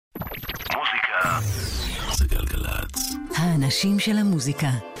האנשים של המוזיקה.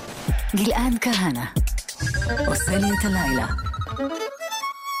 גלעד כהנא עושה לי את הלילה.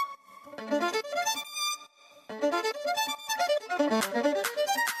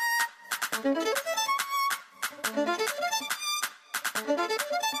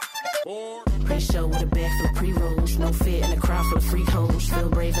 Pre-show with a bag full of pre-rolls, no fear in the crowd full of freak hoes. Feel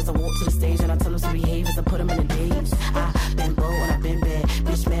brave as I walk to the stage and I tell them to behave as I put them in the daze. I've been bold when I've been bad,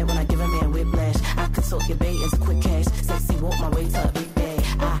 bitch mad when I give a man whiplash. I could talk your bait as a quick cash, sexy walk my way to a big bag.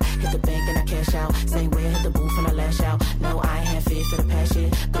 I hit the bank and I cash out, same way I hit the booth and I lash out. No, I ain't have fear for the past shit,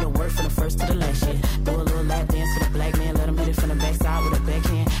 gonna work from the first to the last shit. Do a little lap dance for the black man, let him hit it from the backside with a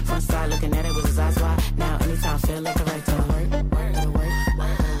backhand. Front side looking at it with his eyes wide. Now anytime I feel like the right time.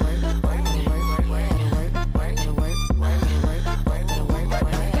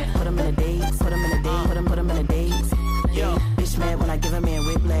 Give a man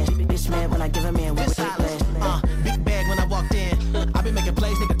whiplash, bitch mad when I give a man whiplash. Big bag when I walked in. I been making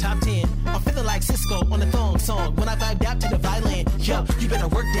plays, nigga, top 10. I'm feeling like Cisco on the thong song. When I vibed out to the violin, yo, you better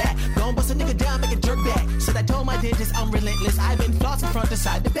work that. Gon' bust a nigga down, make a jerk back. So I told my dentist I'm relentless. I've been flossing front to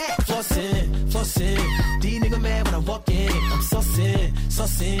side to back. Flossin', flossin'. D nigga mad when I walk in. I'm sussin',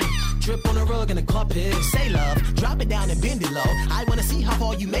 sussin'. Drip on the rug in the carpet. Say love, drop it down and bend it low. I wanna see how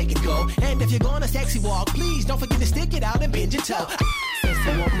far you make it go. And if you're going to sexy walk, please don't forget to stick it out and bend your toe.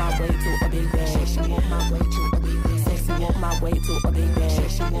 Sexy walk my way to a big bag. Sexy walk my way to a big bag. Sexy walk my way to a big bag.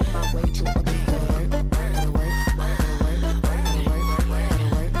 Sexy walk my way to a big bag.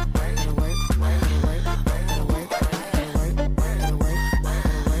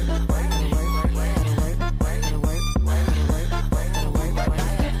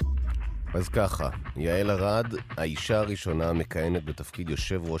 אז ככה, יעל ארד, האישה הראשונה המכהנת בתפקיד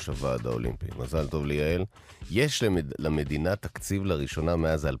יושב ראש הוועד האולימפי. מזל טוב ליעל. יש למדינה תקציב לראשונה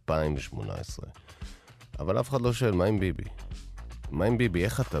מאז 2018. אבל אף אחד לא שואל, מה עם ביבי? מה עם ביבי?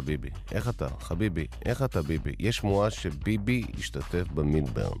 איך אתה ביבי? איך אתה? חביבי, איך אתה ביבי? יש שמועה שביבי השתתף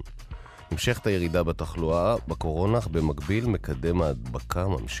במידברן. המשך הירידה בתחלואה בקורונה, אך במקביל מקדם ההדבקה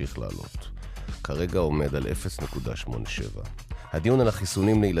ממשיך לעלות. כרגע עומד על 0.87. הדיון על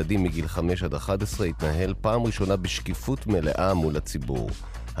החיסונים לילדים מגיל 5 עד 11 התנהל פעם ראשונה בשקיפות מלאה מול הציבור.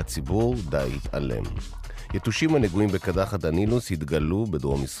 הציבור די התעלם. יתושים הנגועים בקדחת הנילוס התגלו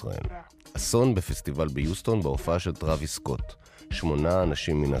בדרום ישראל. אסון בפסטיבל ביוסטון בהופעה של טראביס סקוט. 8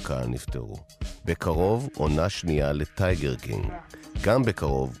 אנשים מן הקהל נפטרו. בקרוב עונה שנייה לטייגר קינג. גם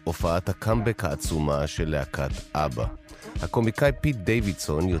בקרוב הופעת הקאמבק העצומה של להקת אבא. הקומיקאי פיט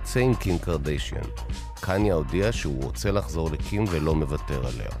דיווידסון יוצא עם קים קרדיישיאן. כהנא הודיע שהוא רוצה לחזור לקים ולא מוותר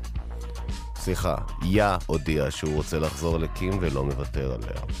עליה. סליחה, הודיע שהוא רוצה לחזור לקים ולא מוותר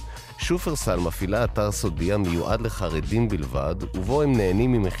עליה. שופרסל מפעילה אתר סודי המיועד לחרדים בלבד, ובו הם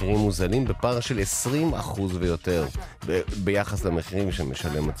נהנים ממחירים מוזלים בפער של 20% ויותר ביחס למחירים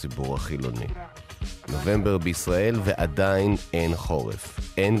שמשלם הציבור החילוני. נובמבר בישראל ועדיין אין חורף,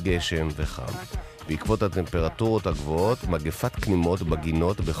 אין גשם וחם. בעקבות הטמפרטורות הגבוהות, מגפת כנימות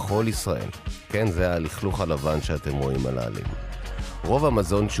בגינות בכל ישראל. כן, זה הלכלוך הלבן שאתם רואים על העלים. רוב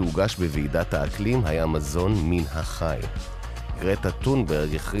המזון שהוגש בוועידת האקלים היה מזון מן החי. גרטה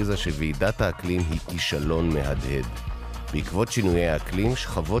טונברג הכריזה שוועידת האקלים היא כישלון מהדהד. בעקבות שינויי האקלים,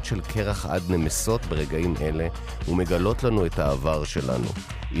 שכבות של קרח עד נמסות ברגעים אלה ומגלות לנו את העבר שלנו.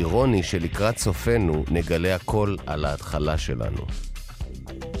 אירוני שלקראת סופנו נגלה הכל על ההתחלה שלנו.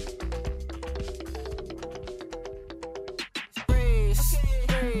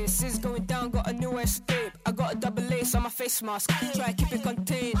 Is going down, got a new escape. I got a double lace on my face mask. Try keep it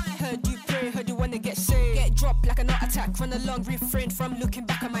contained. Heard you pray, heard you wanna get saved. Get dropped like an heart attack. Run along, refrain from looking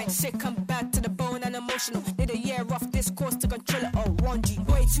back. I might sick, I'm bad to the bone and emotional. Need a year off this course to control it. Oh, 1G,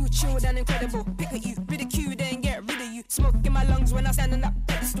 way too chilled and incredible. Pick at you, ridicule, then get rid of you. Smoke in my lungs when I stand on that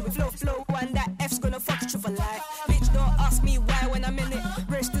pedestal. Flow, and that F's gonna fuck you for life. Bitch, don't ask me why when I'm in it.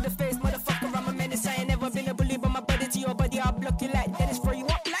 Race to the face, motherfucker, I'm a menace. I ain't never been a bully, but my body to your body, I'll block you like Dennis for you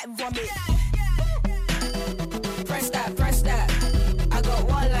up like vomit. Press that. I got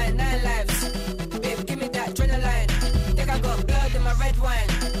 1 line, 9 lives. Babe, give me that adrenaline. Think I got blood in my red wine,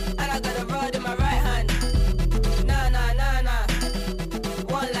 and I got a rod in my right hand. Nah.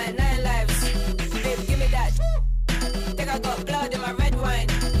 1 line, 9 lives. Babe, give me that. Think I got blood in my red wine,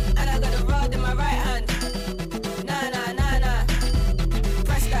 and I got a rod in my right hand. Nah.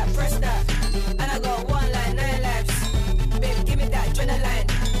 Press that. And I got 1 line, 9 lives. Babe, give me that adrenaline.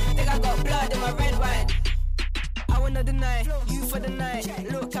 Think I got blood in my red wine. I wanna deny you for the night.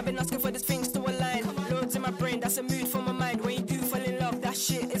 Look, I've been asking for these things to align. Loads in my brain, that's a mood for my mind. When you do fall in love, that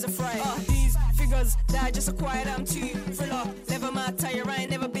shit is a fright. These figures that I just acquired, I'm too thriller. Never my tire, I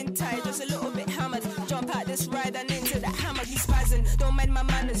ain't never been tired. Just a little bit hammered. Jump out this ride and into the hammer. You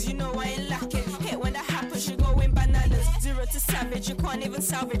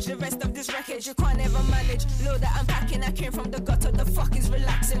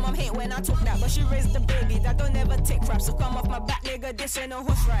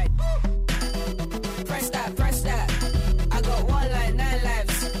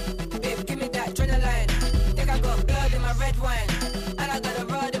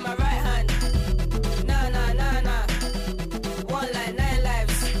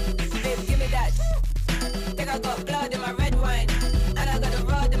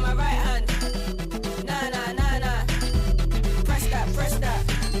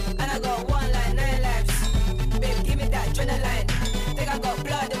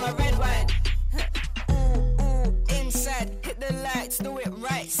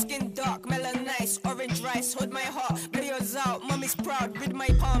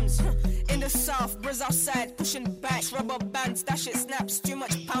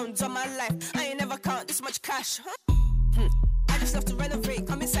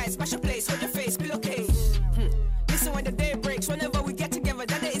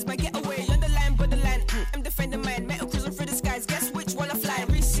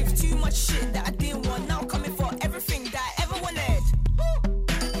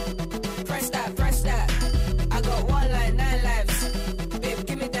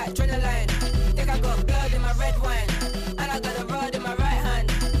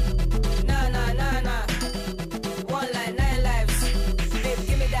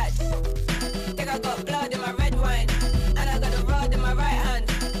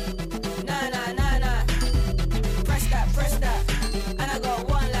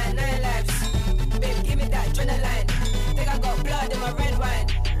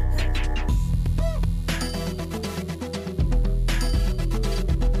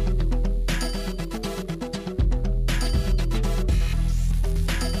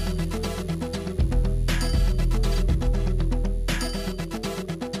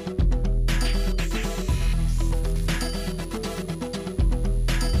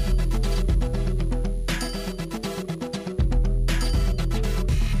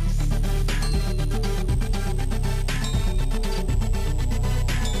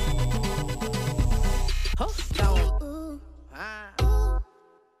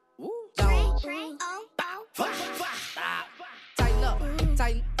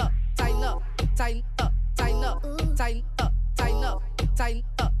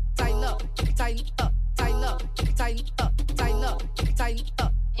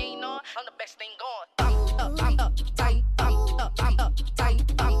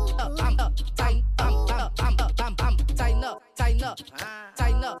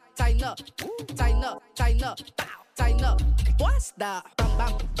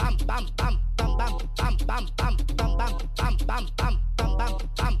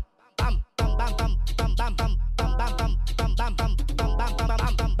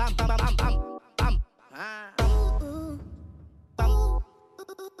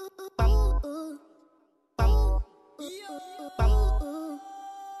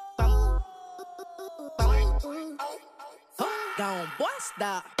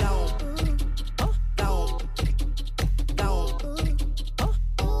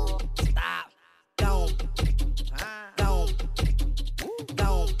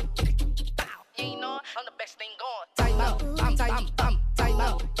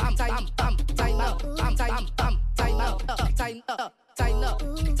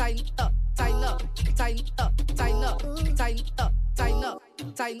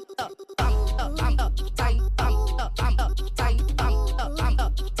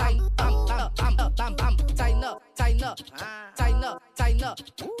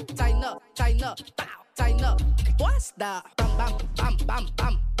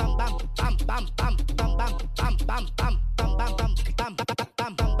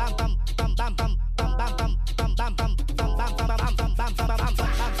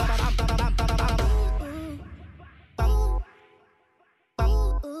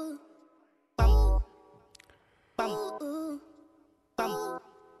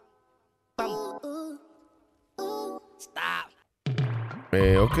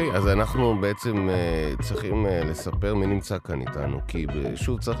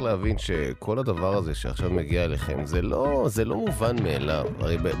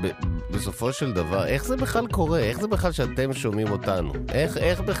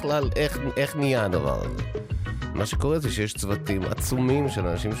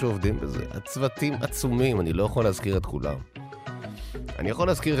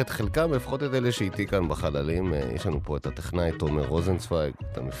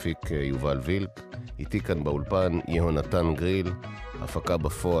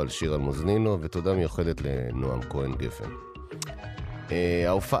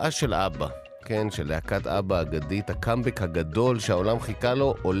ההופעה של אבא, כן, של להקת אבא האגדית, הקאמבק הגדול שהעולם חיכה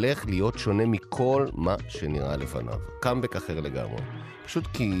לו, הולך להיות שונה מכל מה שנראה לפניו. קאמבק אחר לגמרי. פשוט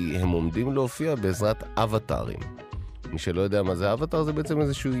כי הם עומדים להופיע בעזרת אבטרים. מי שלא יודע מה זה אבטר, זה בעצם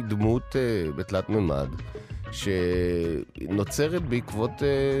איזושהי דמות בתלת ממד, שנוצרת בעקבות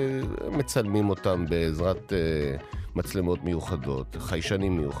מצלמים אותם בעזרת מצלמות מיוחדות,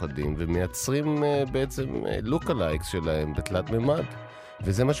 חיישנים מיוחדים, ומייצרים בעצם לוק-הלייקס שלהם בתלת ממד.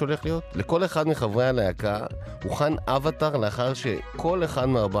 וזה מה שהולך להיות. לכל אחד מחברי הלהקה הוכן אבטר לאחר שכל אחד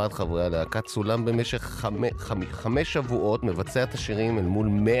מארבעת חברי הלהקה צולם במשך 5 שבועות, מבצע את השירים אל מול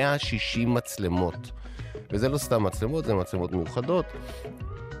 160 מצלמות. וזה לא סתם מצלמות, זה מצלמות מיוחדות,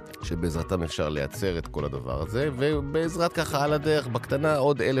 שבעזרתם אפשר לייצר את כל הדבר הזה, ובעזרת ככה על הדרך, בקטנה,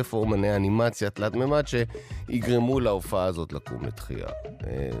 עוד 1,000 אומני אנימציה תלת ממד שיגרמו להופעה הזאת לקום לתחייה.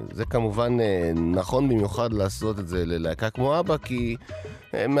 זה כמובן נכון במיוחד לעשות את זה ללהקה כמו אבא, כי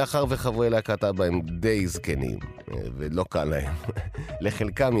מאחר וחברי להקת אבא הם די זקנים, ולא קל להם.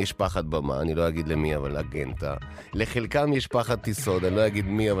 לחלקם יש פחד במה, אני לא אגיד למי, אבל אגנטה. לחלקם יש פחד טיסוד, אני לא אגיד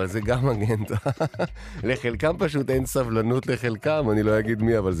מי, אבל זה גם אגנטה. לחלקם פשוט אין סבלנות לחלקם, אני לא אגיד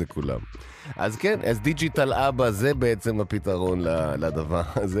מי, אבל זה כולם. אז כן, אז דיג'יטל אבא זה בעצם הפתרון לדבר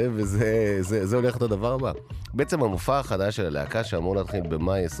הזה, וזה הולך את הדבר הבא. בעצם המופע החדש של הלהקה שאמור להתחיל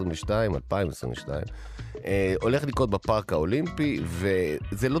במאי 2022, הולך לקרות בפארק האולימפי,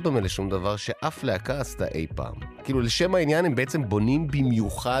 וזה לא דומה לשום דבר שאף להקה עשתה אי פעם. כאילו לשם העניין הם בעצם בונים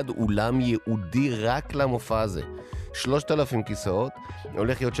במיוחד אולם ייעודי רק למופע הזה. 3,000 כיסאות,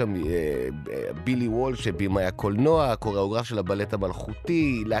 הולך להיות שם בילי וול שבימאי הקולנוע, הקוריאוגרף של הבלט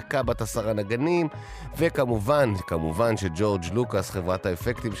המלכותי, להקה בת 10 נגנים, וכמובן שג'ורג' לוקאס, חברת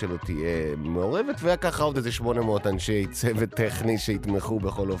האפקטים שלו, תהיה מעורבת, וככה עוד איזה 800 אנשי צוות טכני שיתמכו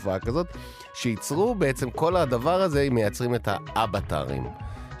בכל הופעה כזאת, שייצרו בעצם כל הדבר הזה, הם מייצרים את האבטרים,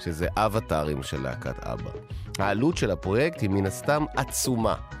 שזה אבטרים של להקת אבא. העלות של הפרויקט היא מן הסתם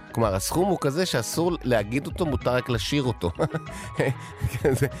עצומה. כלומר, הסכום הוא כזה שאסור להגיד אותו, מותר רק לשיר אותו.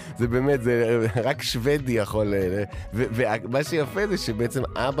 זה באמת, זה רק שוודי יכול... ומה שיפה זה שבעצם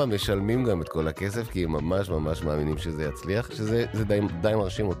אבא משלמים גם את כל הכסף, כי הם ממש ממש מאמינים שזה יצליח, שזה די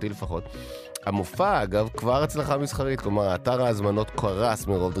מרשים אותי לפחות. המופע, אגב, כבר הצלחה מסחרית, כלומר, אתר ההזמנות קרס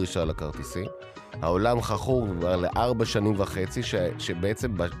מרוב דרישה לכרטיסים. העולם חכור כבר ל4.5 שנים,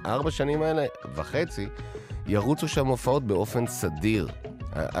 שבעצם ב4 שנים האלה וחצי ירוצו שם הופעות באופן סדיר.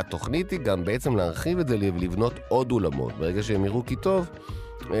 התכנית היא גם בעצם להרחיב את זה ולבנות עוד אולמות. ברגע שהם יראו כי טוב,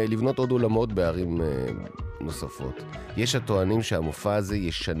 לבנות עוד אולמות בערים נוספות. יש הטוענים שהמופע הזה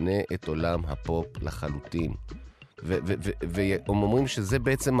ישנה את עולם הפופ לחלוטין. והם אומרים שזה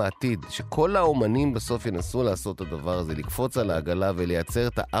בעצם העתיד, שכל האומנים בסוף ינסו לעשות את הדבר הזה, לקפוץ על העגלה ולייצר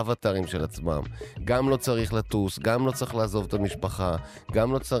את האבטרים של עצמם. גם לא צריך לטוס, גם לא צריך לעזוב את המשפחה,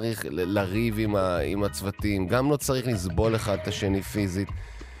 גם לא צריך לריב עם הצוותים, גם לא צריך לסבול אחד את השני פיזית.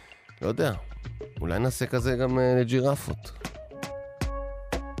 לא יודע, אולי נעשה כזה גם לג'ירפות.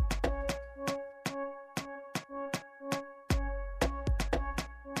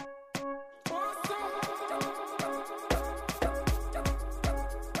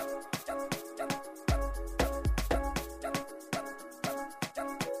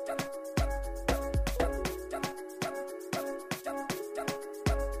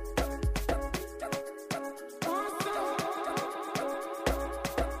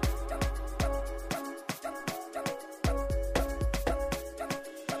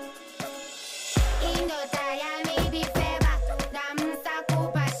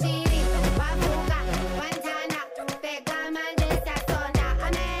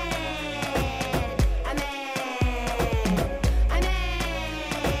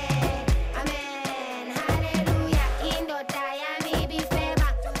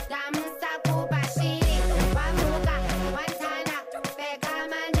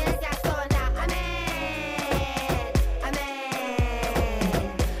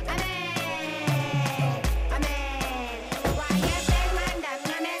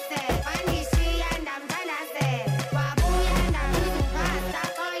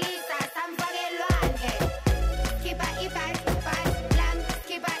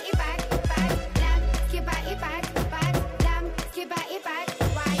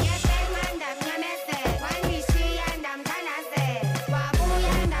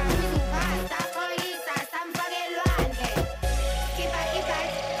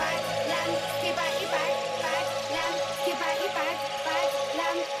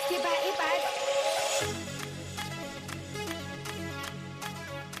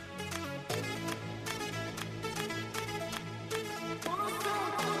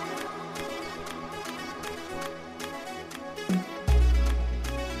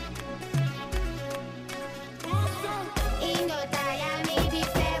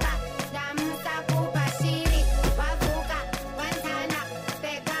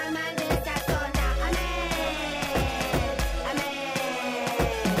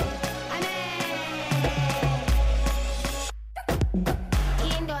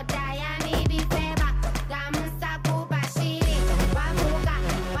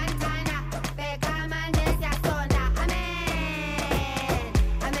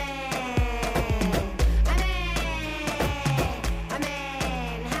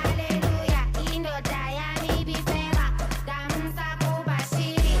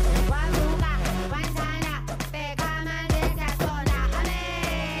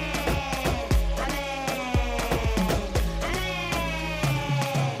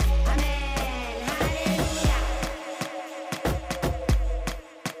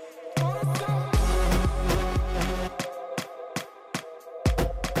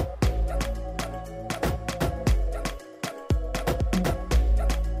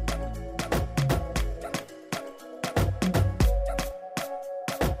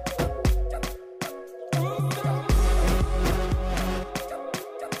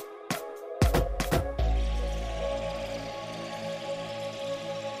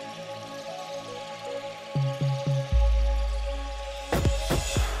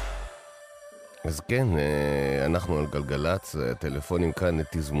 אז כן, אנחנו על גלגלץ, טלפונים כאן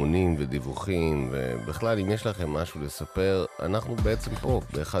לתזמונים ודיווחים, ובכלל אם יש לכם משהו לספר, אנחנו בעצם פה,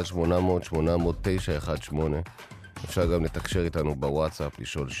 ב-1-800-800-918. אפשר גם לתקשר איתנו בוואטסאפ,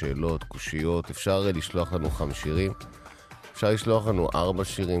 לשאול שאלות, קושיות, אפשר לשלוח לנו 5 שירים, אפשר לשלוח לנו 4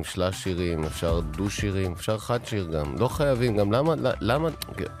 שירים, 3 שירים, אפשר 2 שירים, אפשר 1 שיר גם, לא חייבים, גם למה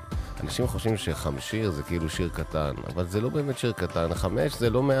אנשים חושבים ש5 שיר זה כאילו שיר קטן, אבל זה לא באמת שיר קטן, 5 זה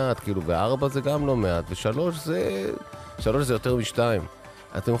לא מעט, כאילו, ו4 זה גם לא מעט, ו3 זה יותר מ2.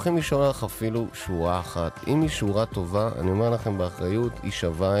 אתם יכולים לשאול לך אפילו שורה אחת. אם היא שורה טובה, אני אומר לכם באחריות, היא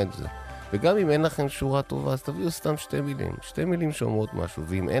שווה את זה. וגם אם אין לכם שורה טובה, אז תביאו סתם 2 מילים. 2 מילים שאומרות משהו,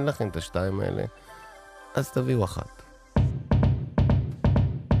 ואם אין לכם את 2 האלה, אז תביאו 1.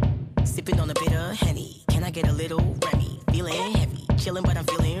 Sipping on a bit of Henny, can I get a little Remy? Feeling heavy, chilling but I'm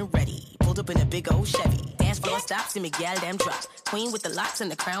feeling ready. Pulled up in a big old Chevy, dance floor stops and Miguel damn drop. Queen with the locks and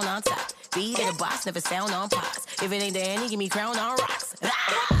the crown on top. Beat at the boss, never sound on pots. If it ain't the Henny, give me crown on rocks.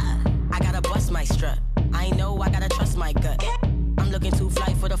 I gotta bust my strut, I know I gotta trust my gut. I'm looking too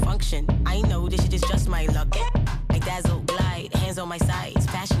fly for the function, I know this shit is just my luck. I dazzle, glide, hands on my sides,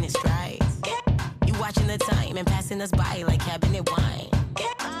 passionate strides. You watching the time and passing us by like cabinet wine.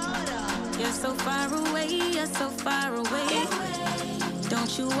 You're so far away, you're so far away.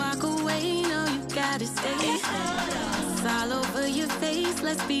 Don't you walk away, no you gotta stay. It's all over your face,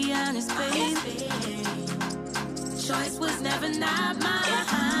 let's be honest, babe. Choice was never not mine.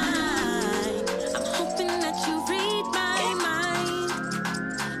 I'm hoping that you read my mind.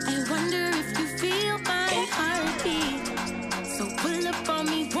 I wonder if you feel my heartbeat. So pull up on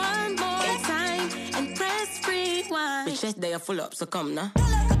me one more time and press rewind. Bitch, that day I full up, so come now.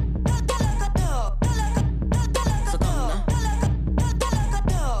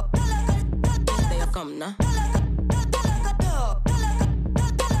 Come now.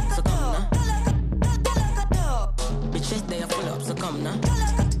 So come now. Bitches they are full up, so come now.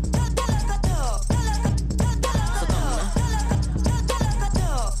 So come now.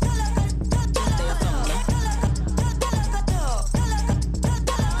 They are come now.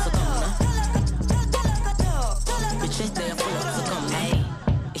 So come now. Bitches they are full up, so come now. Hey,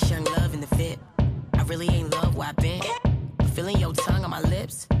 it's young love in the fit. I really ain't love where I've been. Feeling your tongue on my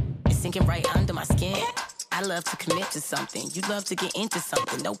lips. Sinking right under my skin. I love to commit to something. You love to get into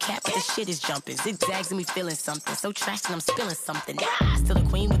something. No cap, but the shit is jumping. Zigzags and me feeling something. So trash and I'm spilling something. Still the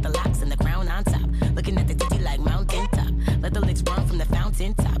queen with the locks and the crown on top. Looking at the titty like mountain top. Let the licks run from the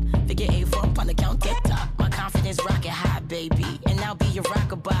fountain top. Figure 8 up on the countertop. My confidence rocket high, baby. And I'll be your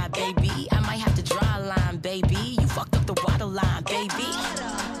rockabye, baby. I might have to draw a line, baby. You fucked up the water line, baby.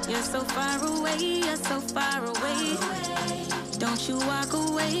 You're so far away, you're so far away. Don't you walk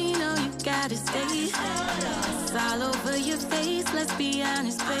away, no you gotta stay. It's all over your face, let's be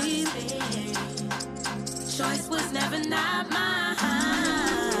honest, babe. Choice was never not mine.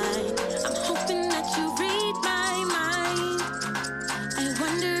 I'm hoping that you read my mind. I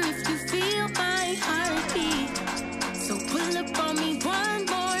wonder if you feel my heartbeat. So pull up on me one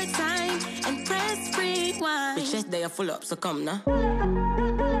more time and press rewind. Bitches they are full up, so come now.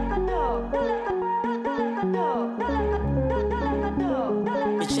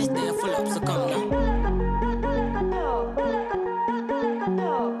 Bitches they are full up, so come now.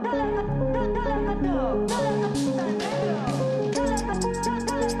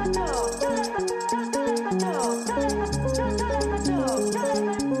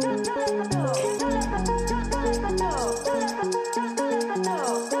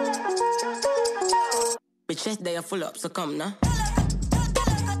 Bitches they are full up, so come now.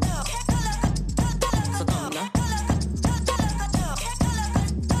 So come now.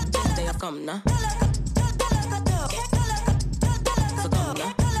 They have come now. So come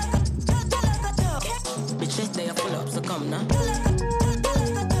now. Bitches they are full up, so come now.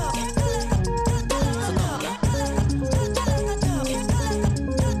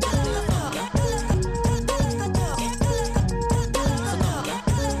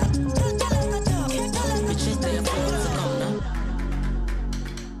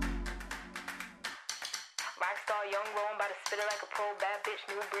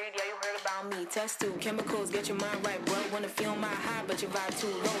 Test two chemicals, get your mind right, bro. Wanna feel my high, but your vibe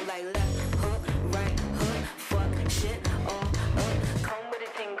too low. Like left hook, right hook, fuck shit all up. Come with a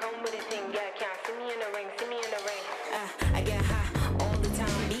ting, yeah, can't see me in the ring, see me in the ring. I get high all the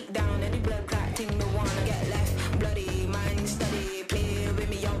time, beat down any blood clot ting. Me wanna get left bloody, mind study, play with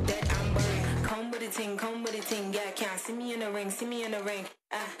me out dead I'm buried. Come with a ting, yeah, can't see me in the ring, see me in the ring.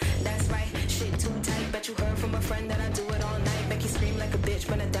 That's right, shit too tight, bet you heard from a friend that I do it all night. Make you scream like a bitch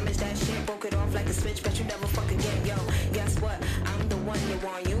when I damage that shit, broke it off like a switch, bet you never fuck again, yo. Guess what? I'm the one you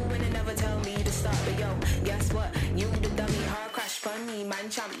want, you and never tell me to start, but yo, guess what? You the dummy, hard crash for me, man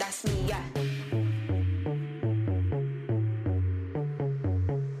champ, that's me, yeah.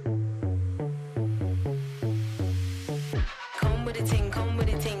 Come with the ting, come with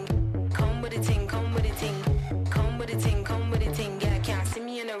the ting, come with the ting, come with the ting, come with the ting, come with the ting, yeah, can't see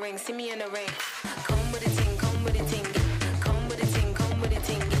me in the ring, see me in the ring. Come with the ting, come with the ting, come with the ting, come with the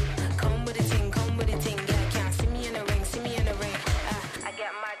ting, come with the ting, come with the ting, yeah, can't see me in the ring, see me in the ring. I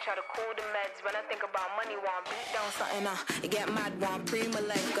get mad, try to cool the meds. When I think about money, want beat down something, you get mad, want pre-my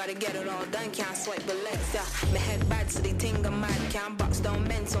life. Gotta get it all done, can't swipe the legs, yeah. My head bad, so they think I'm mad. Can't box down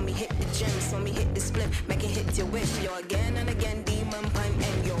men, so me hit the gym, so me hit the split, make it hit your wish. Yo, again and again, demon pun,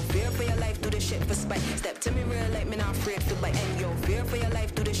 and yo, fear for your life, do the shit for spite. Step to me real, like me not afraid to bite. And yo, fear for your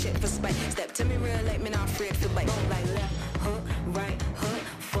life, do the shit for spite. Step to me real, like me not afraid to bite. Boom, like left hook, right hook,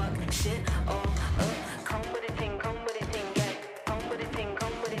 fuck shit all up. Come with the thing, come with the thing, yeah. Come with the thing,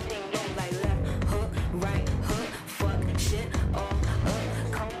 come with the thing, yeah. Like left hook, right hook, fuck shit all up.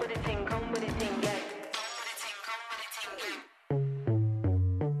 Come with the thing, come with the thing, yeah.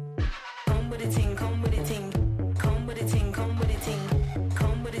 Come with the thing, come with the thing, come with the thing, come with the thing,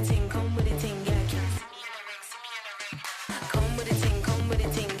 come with the thing, come with the thing, yeah. Come with the thing, come with the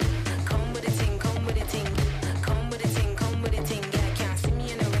thing, come with the thing, come with the thing, come with the thing, come with the thing, yeah. Can't see me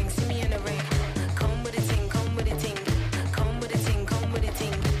in the ring, see me in the ring. Come with the thing, come with the thing, come with the thing, come with the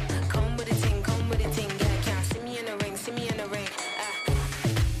thing, come with the thing, come with the thing, yeah. Can't see me in the ring, see me in the ring.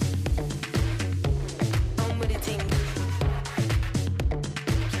 Come with the thing.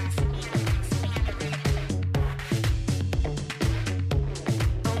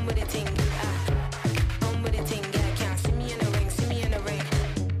 Come with the thing, come with the thing, yeah. Can't see me in the ring, see me in the ring.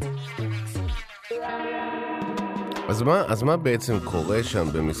 אז מה בעצם קורה שם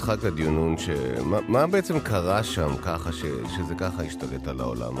במשחק הדיונון, מה בעצם קרה שם ככה שזה ככה השתלט על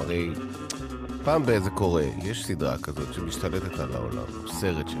העולם? הרי פעם באיזה קורה, יש סדרה כזאת שמשתלטת על העולם,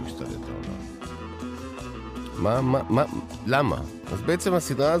 סרט שמשתלט על העולם. למה? אז בעצם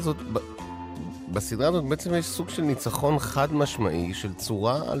בסדרה הזאת בעצם יש סוג של ניצחון חד משמעי של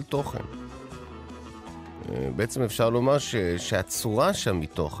צורה על תוכן. בעצם אפשר לומר שהצורה שם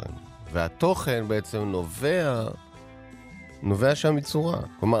מתוכן, והתוכן בעצם נובע שם מצורה.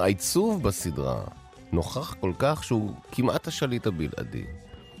 כלומר, העיצוב בסדרה נוכח כל כך שהוא כמעט השליט הבלעדי.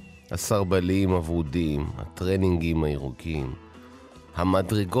 הסרבלים הוורודים, הטרנינגים הירוקים,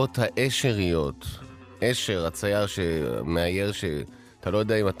 המדרגות האשריות, אשר, הצייר שמאייר שאתה לא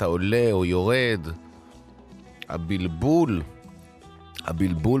יודע אם אתה עולה או יורד, הבלבול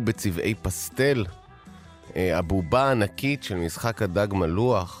בצבעי פסטל, הבובה הענקית של משחק הדג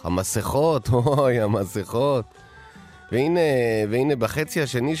מלוח, המסכות, המסכות. והנה בחצי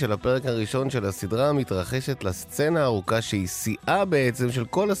השני של הפרק הראשון של הסדרה מתרחשת לסצנה הארוכה שהיא שיאה בעצם של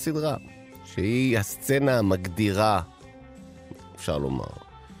כל הסדרה, שהיא הסצנה המגדירה, אפשר לומר,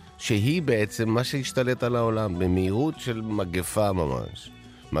 שהיא בעצם מה שהשתלט על העולם במהירות של מגפה ממש,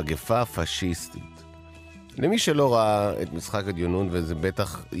 מגפה פשיסטית. למי שלא ראה את משחק הדיונון, וזה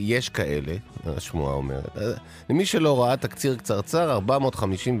בטח יש כאלה, השמועה אומרת, למי שלא ראה תקציר קצרצר,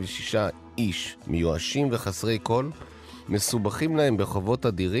 456 איש מיואשים וחסרי קול, מסובכים להם בחובות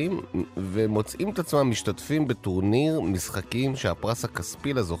אדירים, ומוצאים את עצמם משתתפים בטורניר משחקים שהפרס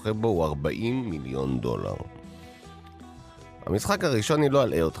הכספי לזוכה בו הוא $40 מיליון. המשחק הראשון, אני לא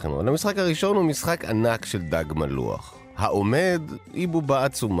אלאה אתכם, אבל המשחק הראשון הוא משחק ענק של דג מלוח. העומד היא בובה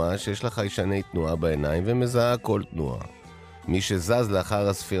עצומה שיש לך ישני תנועה בעיניים ומזהה כל תנועה. מי שזז לאחר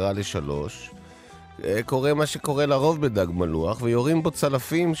הספירה ל3, קורה מה שקורה לרוב בדג מלוח, ויורים בו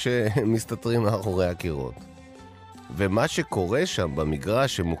צלפים שמסתתרים מאחורי הקירות. ומה שקורה שם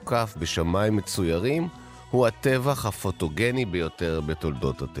במגרש שמוקף בשמיים מצוירים, הוא הטבח הפוטוגני ביותר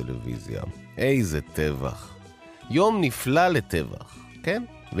בתולדות הטלוויזיה. איזה טבח. יום נפלא לטבח, כן?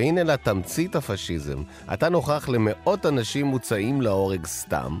 והנה לתמצית הפשיזם. אתה נוכח למאות אנשים מוצאים להורג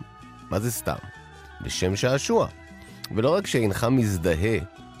סתם. מה זה סתם? בשם שעשוע. ולא רק שאינך מזדהה,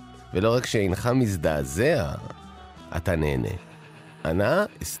 ולא רק שאינך מזדעזע, אתה נהנה. הנאה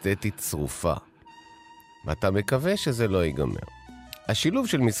אסתטית צרופה. ואתה מקווה שזה לא ייגמר. השילוב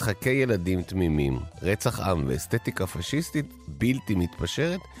של משחקי ילדים תמימים, רצח עם ואסתטיקה פשיסטית בלתי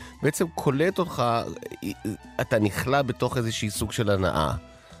מתפשרת, בעצם קולט אותך, אתה נכלה בתוך איזושהי סוג של הנאה.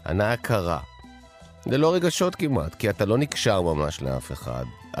 הנאה קרה. זה לא רגשות כמעט, כי אתה לא נקשר ממש לאף אחד.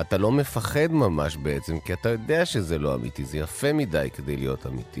 אתה לא מפחד ממש בעצם, כי אתה יודע שזה לא אמיתי. זה יפה מדי כדי להיות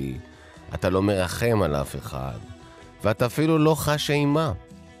אמיתי. אתה לא מרחם על אף אחד. ואתה אפילו לא חש אימה.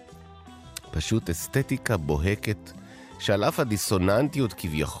 פשוט אסתטיקה בוהקת, שעל אף הדיסוננטיות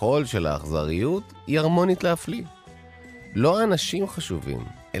כביכול של האכזריות, היא הרמונית להפליא. לא האנשים חשובים,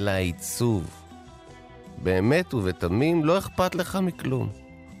 אלא העיצוב. באמת ובתמים לא אכפת לך מכלום.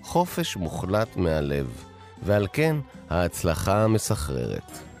 חופש מוחלט מהלב, ועל כן ההצלחה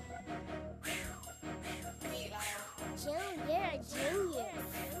מסחררת.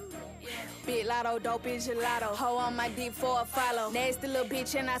 Lotto, dope is gelato. Ho on my deep for a follow. Nasty little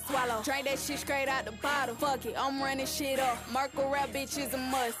bitch and I swallow. Drink that shit straight out the bottle. Fuck it, I'm running shit up. Merkle rap bitch is a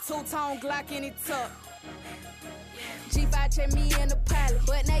must. Two-tone Glock in it tuck. G5 check me in the pilot.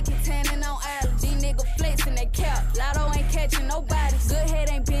 But naked tanning on island. These niggas flexing they cap. Lotto ain't catching nobody. Good head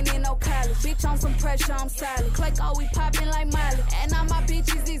ain't been in no college. Bitch on some pressure, I'm solid. Click all we popping like Miley. And all my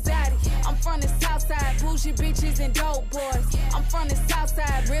bitches exotic. I'm from the south side. Bougie bitches and dope boys. I'm from the south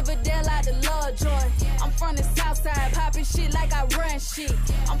side. Riverdale out the Lovejoy. I'm from the south side. Popping shit like I run shit.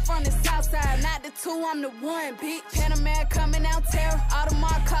 I'm from the south side. Not the two, I'm the one, bitch. Panamera coming out terror.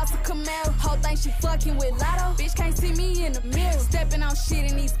 Audemars Costa Camaro. Whole thing she fucking with Lotto. Bitch can't see me in the mirror. Stepping on shit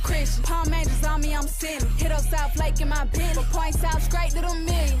in these Christians. Palm angels on me, I'm sinning. Hit up South Lake in my bin. From points out straight to the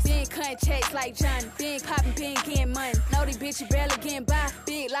millions. Been cutting checks like Johnny. Been popping, been getting money. Know these bitches barely getting by.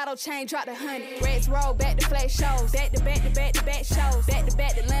 Big Lotto chain drop the 100. Reds roll back to flash shows. Back to back to back to back shows. Back to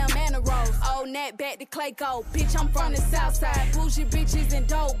back to lamb and the rose. Old Nat back to Clay Gold. Bitch, I'm from the south side. Bougie bitches and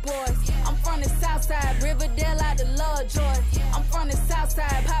dope boys. I'm from the south side. Riverdale out the Lovejoy. I'm from the south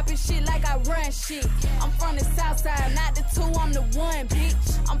side. Popping shit like I run shit. I'm from the south side. Not the two, I'm the one, bitch.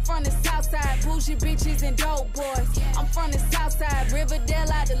 I'm from the south side. Bougie bitches and dope boys. I'm from the south side.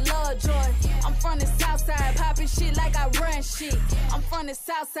 Riverdale out the Lovejoy. I'm from the south side. Popping shit like I run shit. I'm from the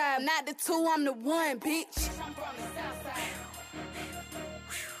south side. Not the two, I'm the one, bitch. I'm from the south side.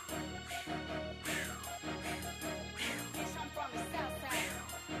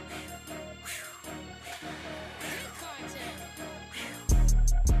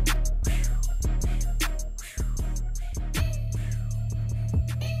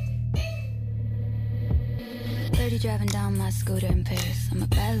 Driving down my scooter in Paris. I'm a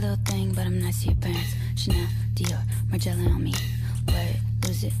bad little thing, but I'm nice to your parents. Chanel, Dior, Margiela on me. Word,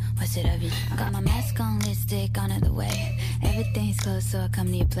 lose it, what's it of you? I got my mask on, lipstick on the way. Everything's closed, so I come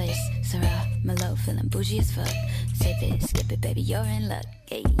to your place. Sarah, Merlot, feeling bougie as fuck. Sip it, skip it, baby, you're in luck.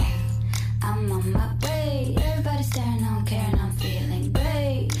 Hey. I'm on my way. Everybody staring, I don't care, and I'm feeling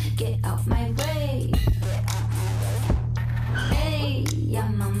great. Get out my way. Hey,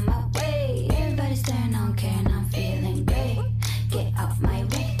 I'm on my way. Everybody staring, I don't care, and I'm feeling great. Get out my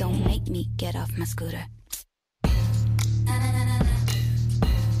way. Don't make me get off my scooter. Na na na na na.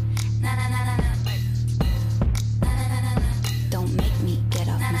 Na na na na na. Na na na na na. Don't make me get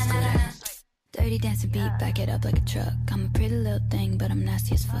off my scooter. Dirty dancing beat, back it up like a truck. I'm a pretty little thing, but I'm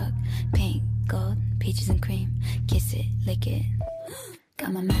nasty as fuck. Pink, gold, peaches and cream. Kiss it, lick it.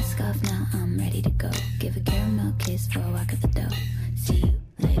 Got my mask off now, I'm ready to go. Give a caramel kiss for a walk at the door. See you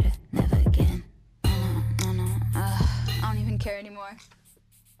later, never again. No, I don't even care anymore.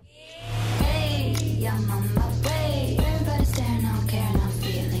 Hey, I'm on my way. Everybody staring, I don't care, and I'm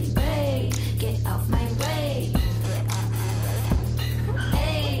feeling great. Get out my way.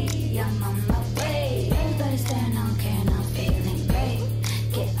 Hey, I'm on my way. Everybody staring, I don't care, and I'm feeling great.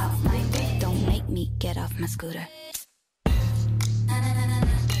 Get out my way. Don't make me get off my scooter. Na na na na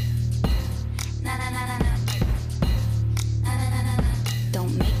na. Na na na na na. Na na na na na.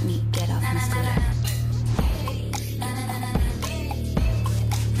 Don't make me get off my scooter. Na na na na na.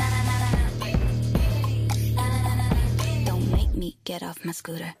 Na na na na na. Na na na na na. Don't make me get off my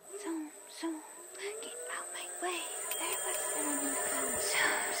scooter. Get out my way.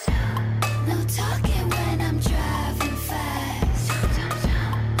 No talking when I'm driving fast.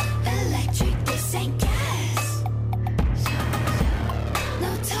 Electric, this ain't gas.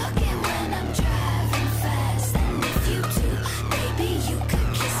 No talking when I'm driving fast. And if you do, baby, you could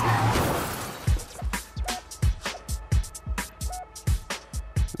kiss my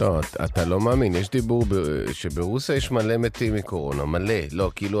לא, אתה לא מאמין, יש דיבור שברוסיה יש מלא מתים מקורונה, מלא,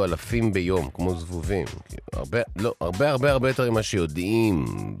 לא, כאילו אלפים ביום, כמו זבובים. הרבה יותר ממה שיודעים,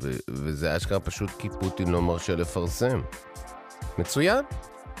 וזה אשכרה פשוט כי פוטין לא מרשה לפרסם. מצוין?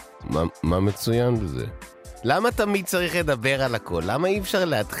 מה מצוין בזה? למה תמיד צריך לדבר על הכל? למה אי אפשר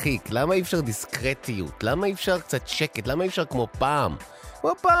להדחיק? למה אי אפשר דיסקרטיות? למה אי אפשר קצת שקט? למה אי אפשר כמו פעם?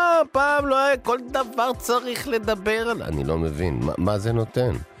 כמו פעם לא היה, כל דבר צריך לדבר על... אני לא מבין, מה זה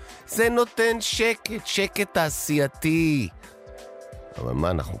נותן? זה נותן שקט תעשייתי. אבל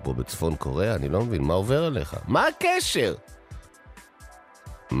מה, אנחנו פה בצפון קוריאה? אני לא מבין, מה עובר עליך? מה הקשר?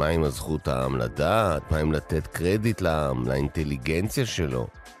 מה עם הזכות העם לדעת? מה עם לתת קרדיט לעם, לאינטליגנציה שלו?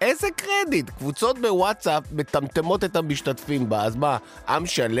 איזה קרדיט? קבוצות בוואטסאפ מטמטמות את המשתתפים בה, אז מה, עם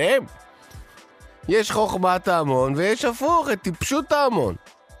שלם? יש חוכמת ההמון ויש הפוך, את טיפשות ההמון.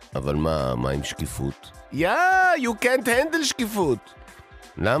 אבל מה עם שקיפות? you can't handle שקיפות.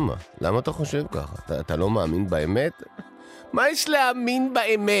 למה? למה אתה חושב ככה? אתה לא מאמין באמת? מה יש להאמין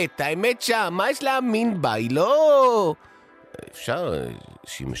באמת? האמת שם, מה יש להאמין בה? היא לא... אפשר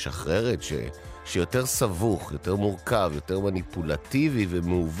שהיא משחררת, שיותר סבוך, יותר מורכב, יותר מניפולטיבי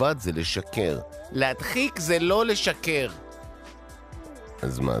ומעוות זה לשקר. להדחיק זה לא לשקר.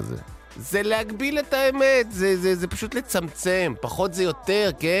 אז מה זה? זה להגביל את האמת, זה פשוט לצמצם, פחות זה יותר,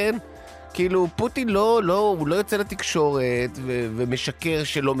 כן? כאילו, פוטין הוא לא יוצא לתקשורת ומשקר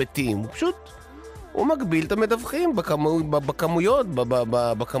שלא מתים, הוא פשוט, הוא מגביל את המדווחים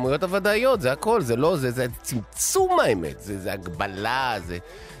בכמויות הוודאיות, זה הכל, זה לא, זה צמצום האמת, זה הגבלה,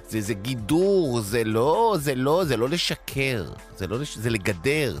 זה גידור, זה לא לשקר, זה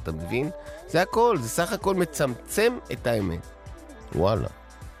לגדר, אתה מבין? זה הכל, זה סך הכל מצמצם את האמת. וואלה.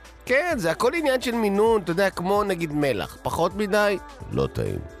 כן, זה הכל עניין של מינון, אתה יודע, כמו נגיד מלח, פחות מדי, לא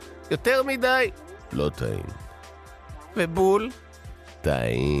טעים. יותר מדי, לא טעים. ובול,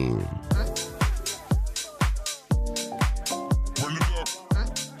 טעים.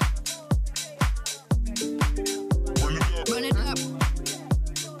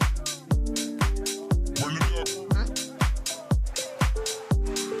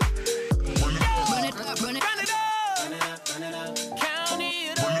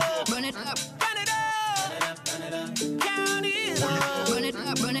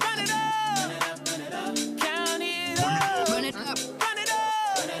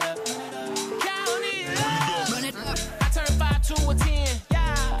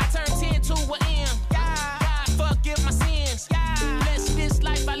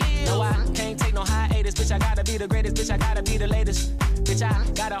 The greatest, bitch, I gotta be the latest. Bitch, I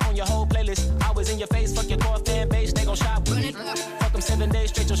got her on your whole playlist. I was in your face, fuck your core fan base, they gon' shop with me. Fuck them 7 days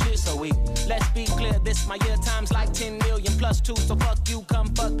straight, your shit so weak. Let's be clear, this my year times like 10 million plus 2. So fuck you, come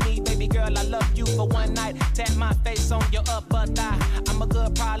fuck me, baby girl, I love you for one night. Tap my face on your upper thigh. I'm a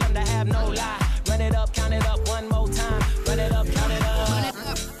good problem to have, no lie. Run it up, count it up one more time. Run it up, count it up. Run it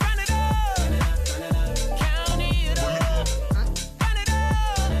up.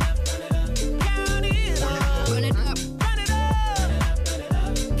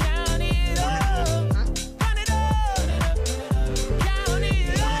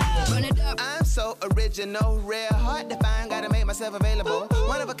 Original, rare, hard to find, gotta make myself available.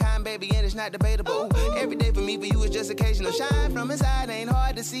 One of a kind, baby, and it's not debatable. Every day for me, for you, is just occasional. Shine from inside, ain't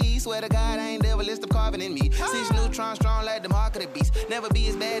hard to see. Swear to God, I ain't devil, stop carving in me. 6 neutrons strong like the mark of the beast. Never be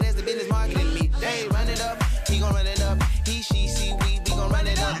as bad as the business marketing me. Hey, run it up, he gon' run it up. He, she, see, we gon' run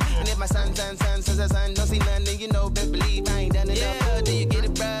it up. And if my son, don't see nothing, then you know, best believe I ain't done it up. Do you get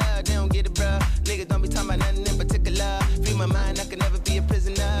it, bruh? They don't get it, bruh. Niggas don't be talking about nothing in particular. Free my mind, I can never be a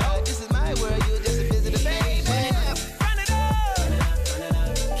prisoner. This is my world, you're just a visitor, baby.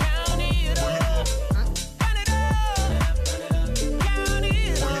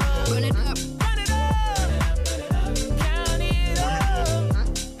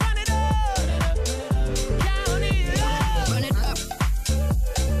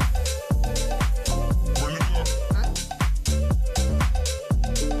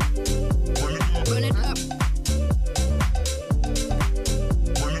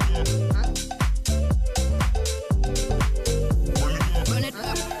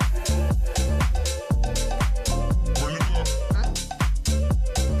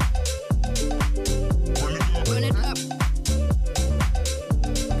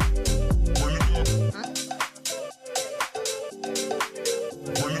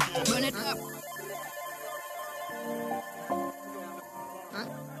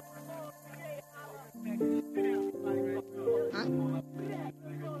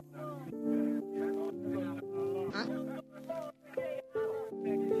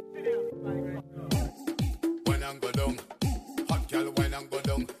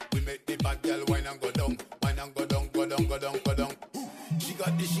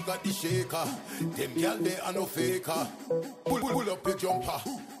 Them girl they are no faker. Pull up your jumper.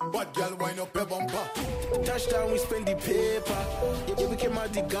 Bad girl wind up your bumper. Touchdown we spend the paper. Yeah, we came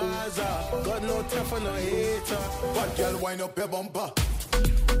out the Gaza. Got no time for no hater. Bad girl wind up your bumper.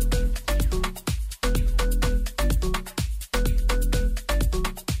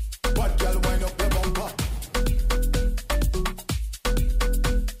 Bad girl wind up your bumper.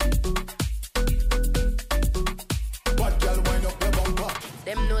 Bad girl wind up your bumper.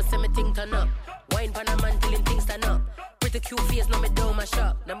 Them know say me think turn up. Wine pan a man till him things turn up. Pretty cute face, now me do my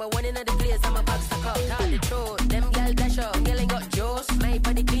shop. Number 1 in the place, I'm a back stack up. Tell the truth, them gal dash up. Girl ain't got juice, my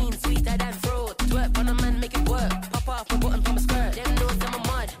body clean, sweeter than fruit. Twerk on a man, make it work. Pop off my button from my skirt. Them knows I'm a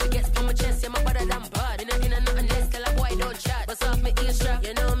mud. It gets from my chest, yeah, my better than bud. In a nothing less, tell a boy don't chat. Bust off me ear strap,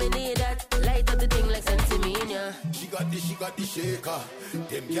 you know me need that. Light up the thing like sense.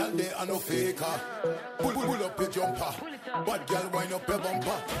 Them girl they are no faker. Pull up your jumper. Bad girl wind up your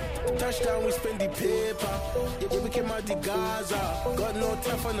bumper. Touchdown, we spend the paper. Yeah, we came out the Gaza. Got no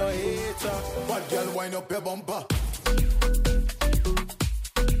time for no hater. Bad girl wind up your bumper.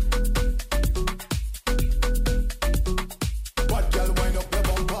 Bad girl wind up your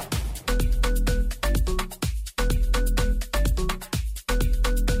bumper.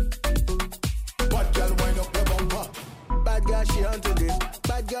 Bad girl wind up your bumper. Bad girl, she onto this.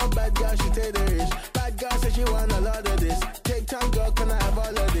 Bad girl, she take the risk. Bad girl say she want a lot of this. Take time, girl, can I have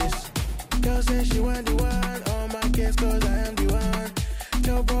all of this? Girl say she want the one. On my case, cause I am the one.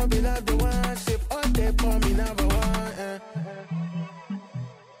 Tell Bobby love the one. Sip all day, pour me number one.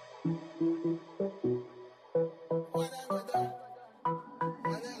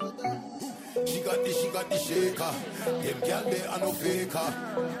 She got the shaker. Them girl they are no faker.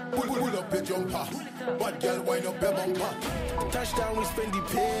 Pull up your jumper. Bad girl wind up your bumper. Touchdown, we spend the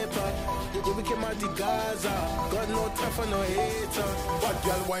paper. Yeah, we came out the Gaza. Got no time for no hater. Bad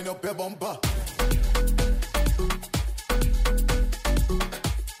girl wind up your bumper.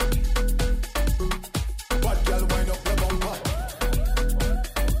 Bad girl wind up your bumper.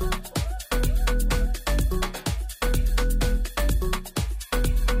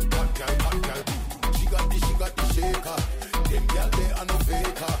 Bad girl. She got the shaker. Them girl they are no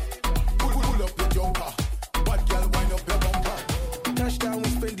faker. Pull up your jumper. Bad girl wind up your bumper. Touchdown, we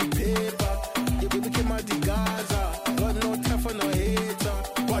spend the paper. Yeah, we came out the Gaza. Got no time for no hater.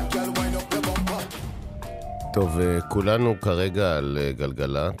 Bad girl wind up your bumper. טוב, כולנו כרגע על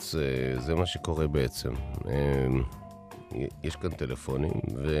גלגלץ, זה מה שקורה בעצם. יש כאן טלפונים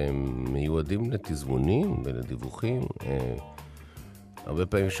והם מיועדים לתזמונים ולדיווחים. הרבה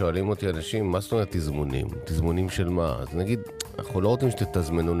פעמים שואלים אותי אנשים, מה זאת אומרת תזמונים? תזמונים של מה? אז נגיד, אנחנו לא רוצים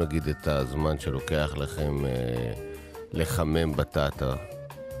שתתזמנו נגיד את הזמן שלוקח לכם לחמם בטטה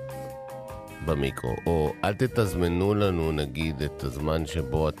במיקרו, או אל תתזמנו לנו נגיד את הזמן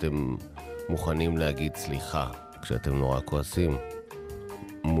שבו אתם מוכנים להגיד סליחה כשאתם נורא כועסים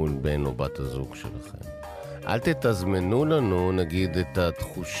מול בן או בת הזוג שלכם. אל תתזמנו לנו נגיד את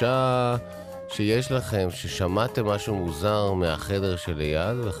התחושה שיש לכם ששמעתם משהו מוזר מהחדר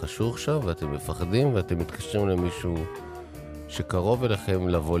שליד וחשוך שם ואתם מפחדים ואתם מתקשרים למישהו שקרוב אליכם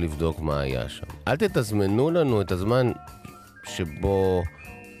לבוא לבדוק מה היה שם. אל תתזמנו לנו את הזמן שבו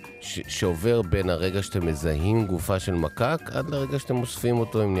שעובר בין הרגע שאתם מזהים גופה של מקק עד לרגע שאתם מוספים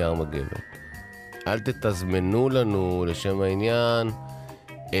אותו עם נייר מגבת. אל תתזמנו לנו לשם העניין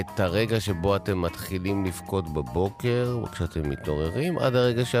את הרגע שבו אתם מתחילים לפקוד בבוקר כשאתם מתעוררים עד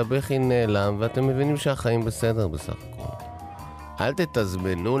הרגע שהבכי נעלם ואתם מבינים שהחיים בסדר בסך הכל. אל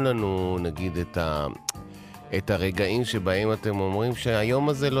תתזמנו לנו נגיד את הרגעים שבהם אתם אומרים שהיום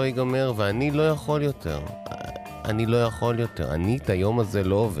הזה לא ייגמר ואני לא יכול יותר. אני את היום הזה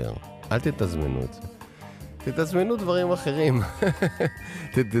לא עובר. אל תתזמנו את זה. תתזמנו דברים אחרים.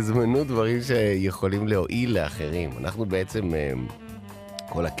 תתזמנו דברים שיכולים להועיל לאחרים. אנחנו בעצם,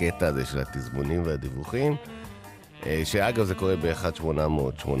 כל הקטע הזה של התזמונים והדיווחים, שאגב זה קורה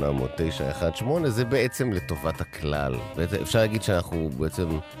ב-1-800-800-918, זה בעצם לטובת הכלל. אפשר להגיד שאנחנו בעצם,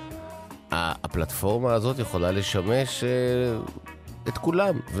 הפלטפורמה הזאת יכולה לשמש את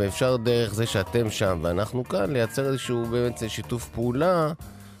כולם, ואפשר דרך זה שאתם שם ואנחנו כאן לייצר איזשהו באמת שיתוף פעולה,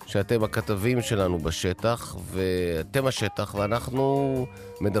 שאתם הכתבים שלנו בשטח ואתם השטח ואנחנו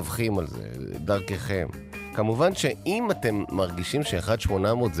מדווחים על זה דרככם. כמובן שאם אתם מרגישים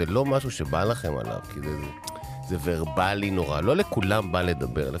ש-1-800 זה לא משהו שבא לכם עליו, כי זה ורבלי נורא, לא לכולם בא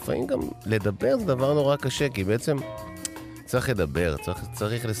לדבר, לפעמים גם לדבר זה דבר נורא קשה, כי בעצם צריך לדבר,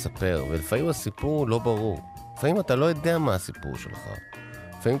 צריך לספר, ולפעמים הסיפור לא ברור. לפעמים אתה לא יודע מה הסיפור שלך.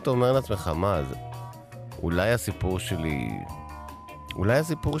 לפעמים אתה אומר לעצמך, מה, אולי הסיפור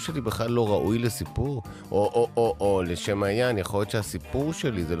שלי בכלל לא ראוי לסיפור, או לשם העניין, יכול להיות שהסיפור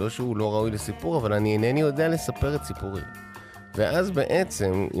שלי זה לא שהוא לא ראוי לסיפור, אבל אני אינני יודע לספר את סיפורי. ואז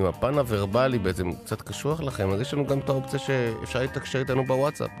בעצם, אם הפן הוורבלי בעצם קצת קשוח לכם, אז יש לנו גם את האופציה שאפשר להתקשר איתנו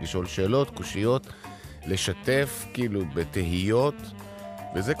בוואטסאפ, לשאול שאלות, קושיות, לשתף כאילו בתהיות,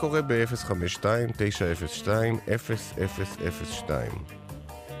 וזה קורה ב-052-902-0002.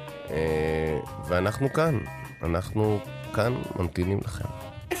 ואנחנו כאן ממתינים לכם.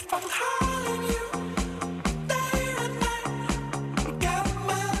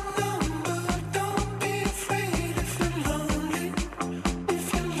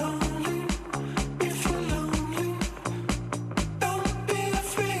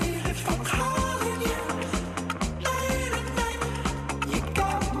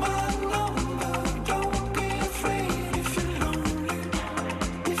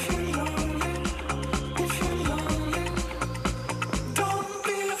 Don't be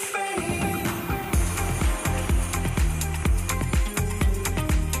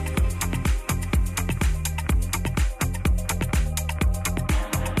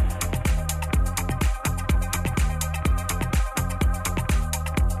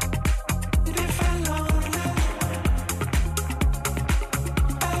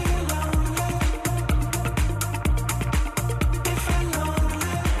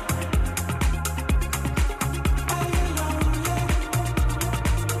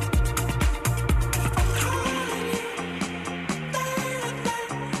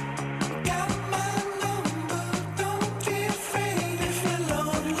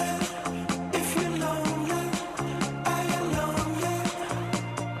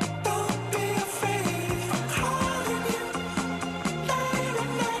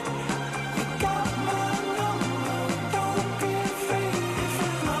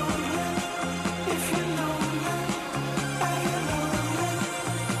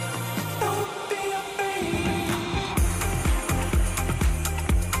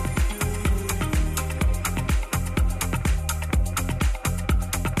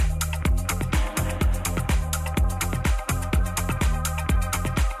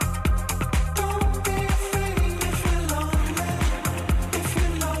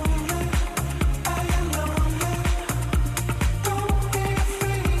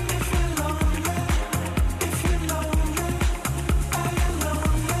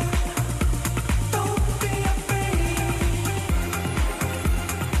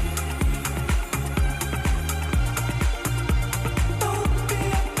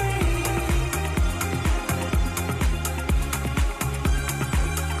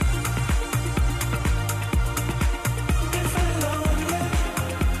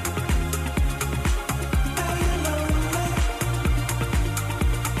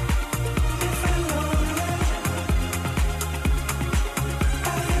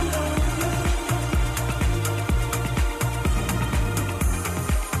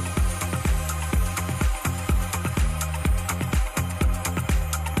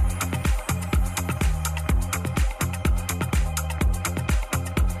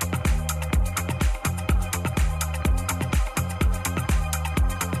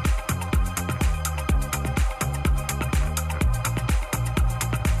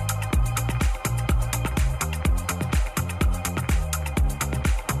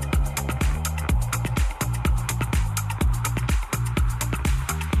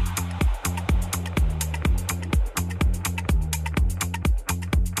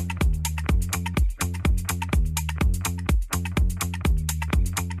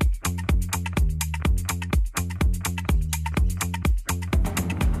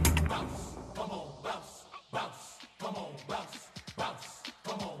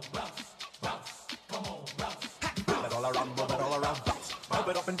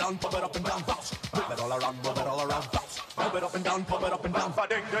and down, pump it up and down, bounce. Move it all around, move it all around, bounce. Pump it up and down, pump it up and down.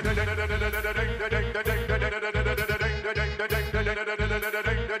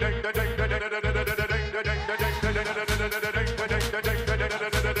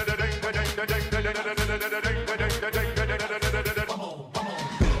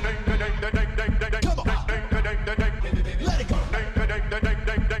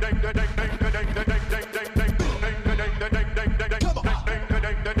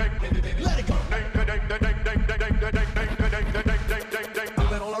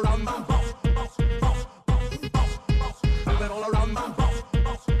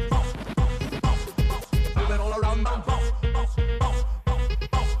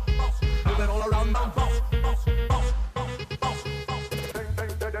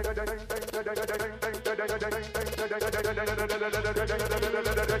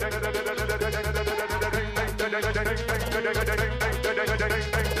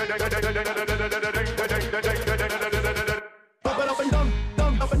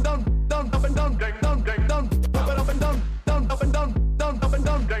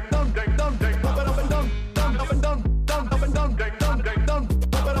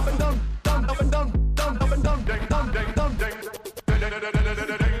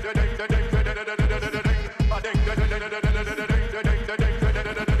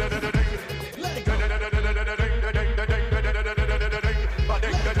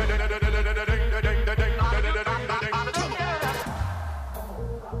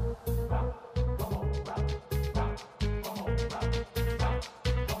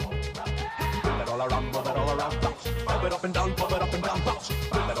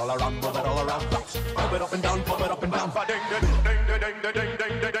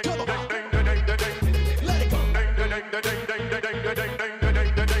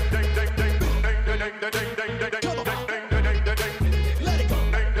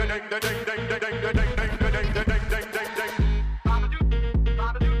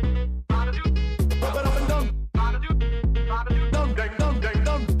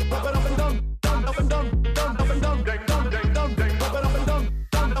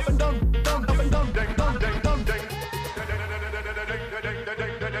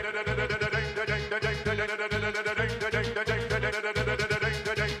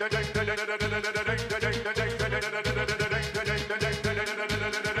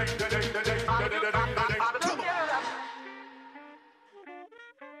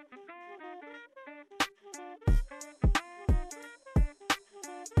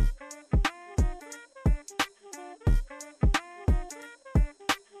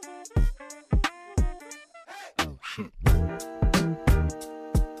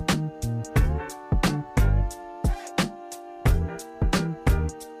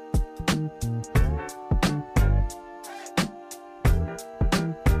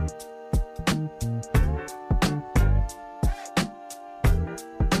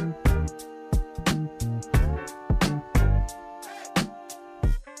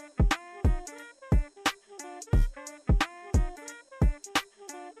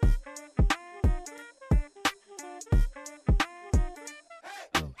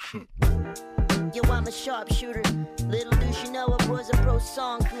 Yo, I'm a sharpshooter. Little do she know I was a pro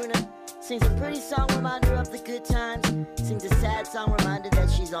song crooner. Sings a pretty song reminder of the good times. Sings a sad song reminder that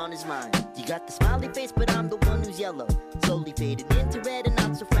she's on his mind. You got the smiley face, but I'm the one who's yellow. Slowly faded into red and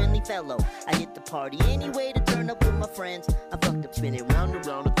not so friendly fellow. I hit the party anyway to turn up with my friends. I'm fucked up spinning round and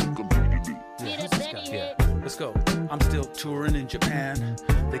round. I think I'm ready to be. Let's go. I'm still touring in Japan.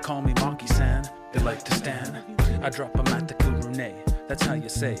 They call me Maki-san. They like to stand. I drop them at the Kurune. That's how you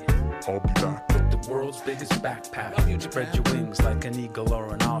say, I'll be back. With the world's biggest backpack. Spread your wings like an eagle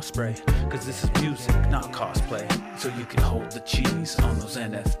or an osprey. Cause this is music, not cosplay. So you can hold the cheese on those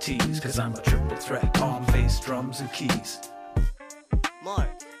NFTs. Cause I'm a triple threat, arm, bass, drums, and keys. Mark,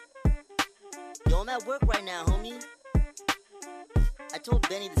 yo, I'm at work right now, homie. I told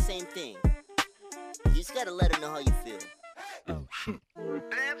Benny the same thing. You just gotta let her know how you feel. Oh, shit.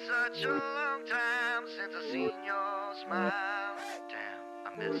 Been such a long time since I seen your smile. Damn, I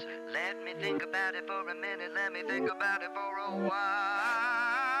miss her. Let me think about it for a minute. Let me think about it for a while.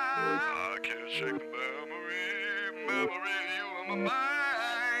 I can't shake the memory of you in my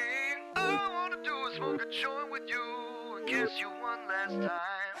mind. All I wanna do is smoke a joint with you and kiss you one last time.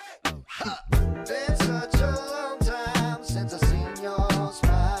 Oh, shit. Been such a long time since I seen your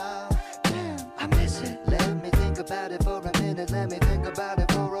smile. Damn, I miss it. Let me think about it for a minute. Let me think about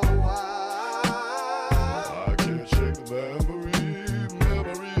it for a while. I can't shake the memory of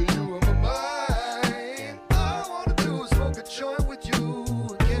you in my mind. All I wanna do is smoke a joint with you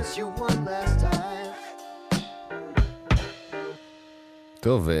and kiss you one last time.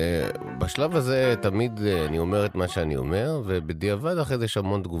 טוב, בשלב הזה תמיד אני אומר את מה שאני אומר, ובדיעבד אחרי זה יש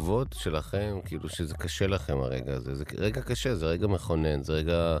המון תגובות שלכם, כאילו שזה קשה לכם הרגע הזה. זה רגע קשה, זה רגע מכונן,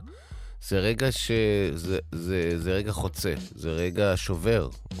 זה רגע חוצה, זה רגע שובר.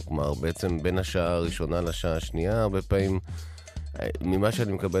 כלומר, בעצם בין השעה הראשונה לשעה השנייה, הרבה פעמים, ממה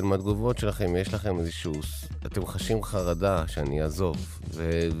שאני מקבל מהתגובות שלכם, יש לכם איזשהו, אתם חשים חרדה שאני אעזוב,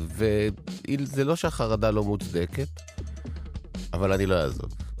 וזה לא שהחרדה לא מוצדקת, אבל אני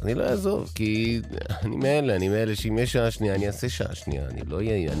לא אעזוב, כי אני מאלה שאם יש שעה שנייה, אני אעשה שעה שנייה,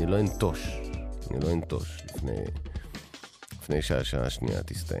 אני לא אנטוש לפני שהשעה השנייה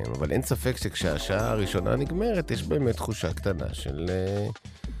תסתיים. אבל אין ספק שכשהשעה הראשונה נגמרת, יש באמת תחושה קטנה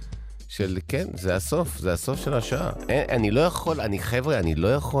של כן, זה הסוף של השעה. אני לא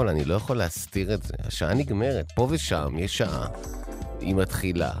יכול להסתיר את זה. השעה נגמרת, פה ושם יש שעה, היא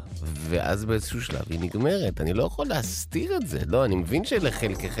מתחילה, ואז באיזשהו שלב היא נגמרת. אני לא יכול להסתיר את זה. לא, אני מבין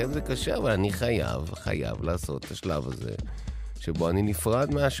שלחלקכם זה קשה, אבל אני חייב לעשות את השלב הזה, שבו אני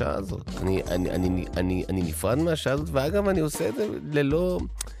נפרד מהשעה הזאת. אני נפרד מהשעה הזאת, ואגב, אני עושה את זה ללא,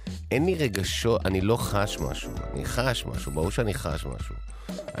 אין לי רגשות, אני לא חש משהו. אני חש משהו, ברור שאני חש משהו.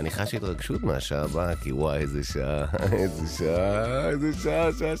 אני חש התרגשות מהשעה הבאה, כי וואי, איזה שעה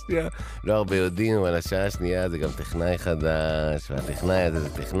שנייה. לא הרבה יודעים, אבל השעה השנייה זה גם טכנאי חדש, והטכנאי הזה זה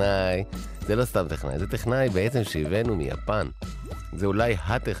טכנאי, זה לא סתם טכנאי, זה טכנאי בעצם שהבאנו מיפן. זה אולי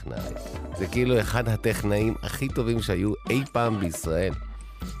הטכנאי, זה כאילו אחד הטכנאים הכי טובים שהיו אי פעם בישראל.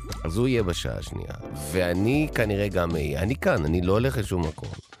 אז הוא יהיה בשעה השנייה, ואני כנראה גם אהיה, אני כאן, אני לא הולך לשום מקום.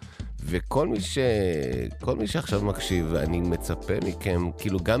 וכל מי שעכשיו מקשיב, אני מצפה מכם,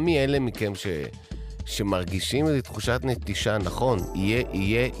 כאילו גם מאלה מכם שמרגישים איזו תחושת נטישה, נכון,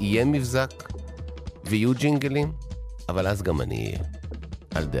 יהיה מבזק ויהיו ג'ינגלים, אבל אז גם אני אהיה,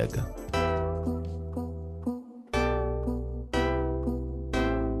 אל דאגה.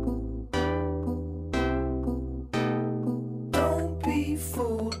 Don't be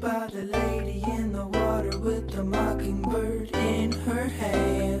fooled by the lady in the water with the mockingbird in her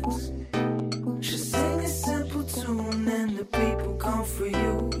hands. And the people come for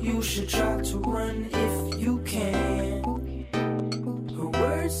you. You should try to run if you can. Her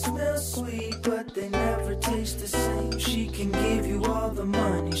words smell sweet, but they never taste the same. She can give you all the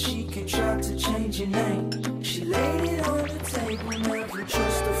money. She can try to change your name. She laid it on the table. Never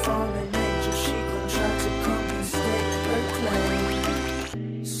trust a fallen angel. She gon' try to compensate her claim.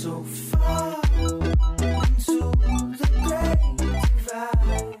 So far into the great divide.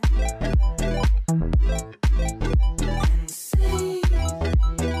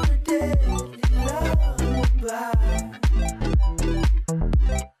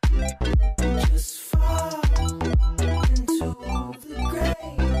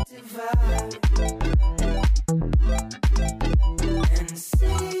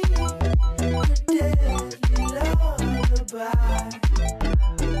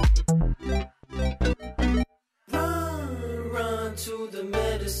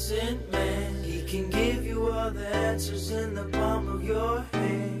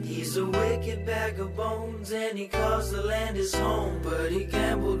 And he calls the land his home, but he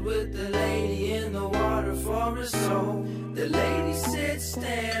gambled with the lady in the water for his soul. The lady said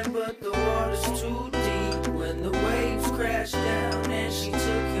stand, but the water's too deep. When the waves crashed down and she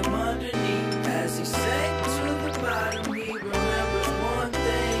took him underneath, as he sank to the bottom, he remembers one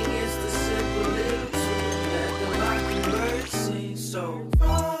thing, it's the simple little tune that the mockingbird sings. So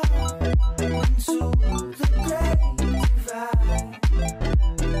far into the great divide.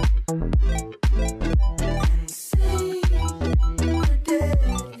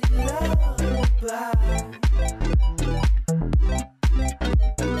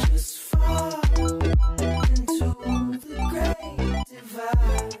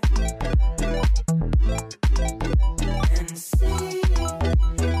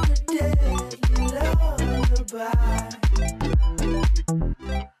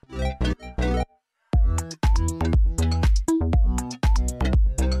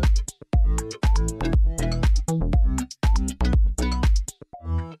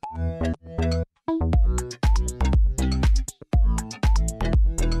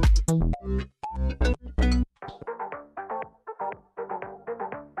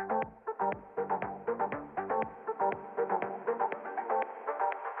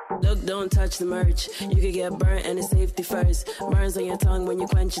 Look, don't touch the merch. You could get burnt and it's safety first. Burns on your tongue when you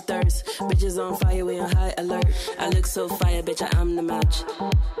quench your thirst. Bitches on fire, we on high alert. I look so fire, bitch, I am the match.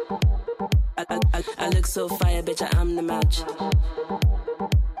 I look so fire, bitch, I am the match.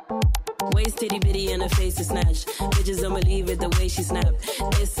 Waist Titty bitty and her face is snatched. Bitches don't believe it the way she snap.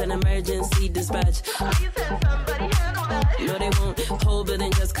 It's an emergency dispatch. No, they won't hold but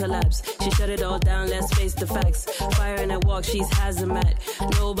then just collapse. She shut it all down, let's face the facts. Fire in her walk, she's hazmat.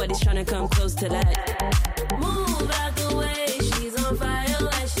 Nobody's trying to come close to that. Move out the way, she's on fire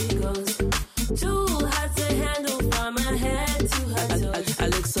as she goes. Too hot to handle from her head to her toes. I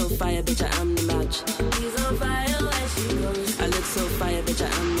look so fire, bitch, I am the match. She's on fire as she goes. I look so fire, bitch, I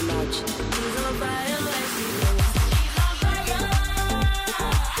am the match. She's on fire as she goes.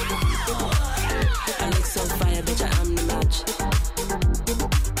 I look so fire, bitch, I am the match.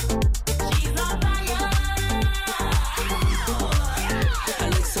 I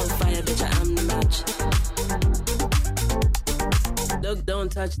look so fire, bitch, I am the match. Look,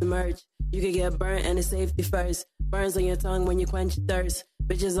 don't touch the merch. You could get burnt and it's safety first. Burns on your tongue when you quench your thirst.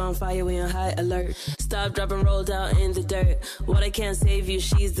 Bitches on fire, we on high alert. Stop, drop, and rolled out in the dirt. What I can't save you,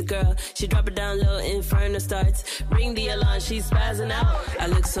 she's the girl. She drop it down low, inferno starts. Ring the alarm, she's spazzing out. I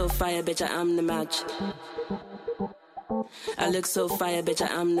look so fire, bitch, I am the match. I look so fire, bitch, I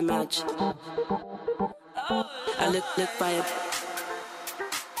am the match. I look fire.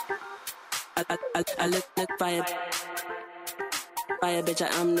 I look fire. Fire, bitch, I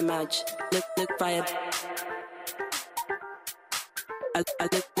am the match. Look fire. I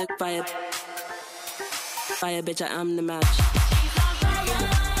look fire. Fire, bitch, I am the match.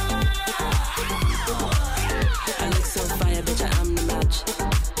 I look so fire, bitch, I am the match.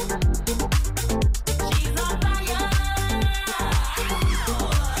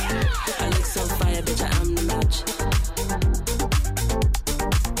 I look so fire, bitch, I am the match.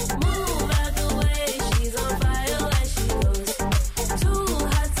 Move out the way, she's on fire as she goes. Too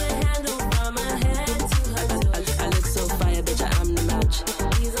hot to handle from her head to her toes. I look so fire, bitch, I am the match.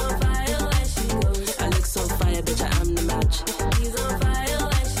 She's on fire as she goes. I look so fire, bitch, I am the match. She's on fire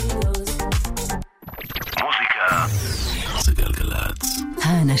as she goes. מוזיקה זה גלגלת.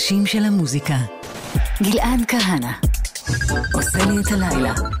 האנשים של המוזיקה. גלעד כהנא עושה לי את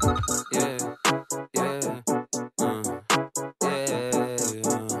הלילה.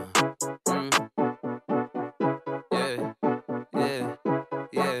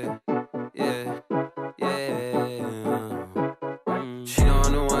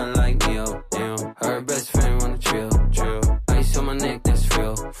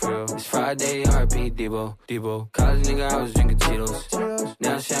 Debo. College nigga, I was drinking Tito's.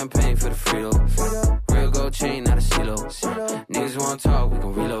 Now champagne for the Frito. Real gold chain, not a CeeLo. Niggas wanna talk, we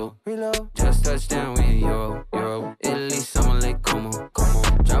gon' reload. Just touchdown, we in Euro. Italy, summer lake, Como.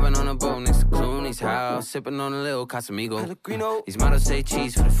 Driving on a boat next to Clooney's house. Sipping on a little Casamigo. These models say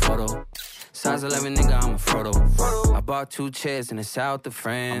cheese for the photo. Size 11, nigga, I'm a Frodo. I bought 2 chairs in the south of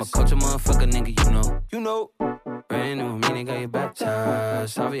France. I'm a culture motherfucker, nigga, you know. Brand new, me nigga, you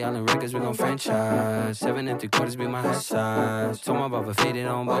baptized. Harvey Island Records, we gon' franchise. 7 3/4 be my head size. Told my brother faded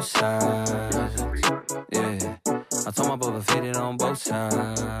on both sides. Yeah, I told my brother faded on both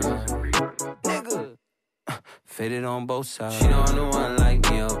sides. Nigga, faded on both sides. She know I'm the one like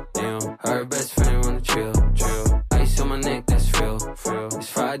me, oh, damn. Her best friend run the trill. Ice on my neck, that's real. It's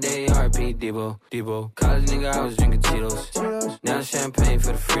Friday, RP, Debo. College nigga, I was drinking Tito's. Now champagne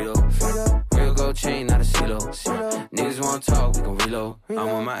for the Frito. Real gold chain, not a CeeLo. Niggas wanna talk, we gon' reload. I'm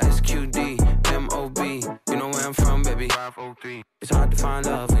on my SQD, MOB. You know where I'm from, baby. 503. It's hard to find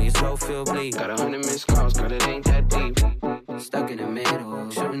love when your soul feel bleed. Got 100 missed calls, girl, it ain't that deep. Stuck in the middle,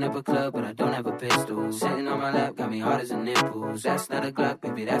 shooting up a club, but I don't have a pistol. Sitting on my lap, got me hard as a nipples. That's not a Glock,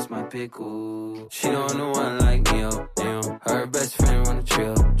 baby, that's my pickle. She don't know one like me, oh, damn. Her best friend run the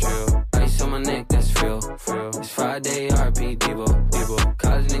trill. Ice on my neck, that's real. It's Friday, RP, Debo.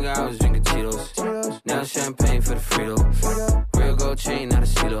 College nigga, I was drinking Tito's. Now champagne for the Frito. Real gold chain, not a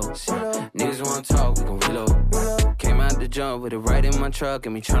CeeLo. Niggas wanna talk, we gon' reload. Came out the jump with it right in my truck,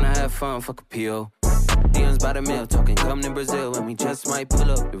 and me tryna have fun, fuck a PO. Dion's by the mill, talking come to Brazil, and we just might pull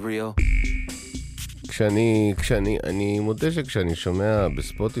up the Rio. אני מודה שכשאני שומע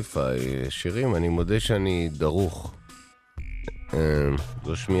בספוטיפיי שירים, אני מודה שאני דרוך.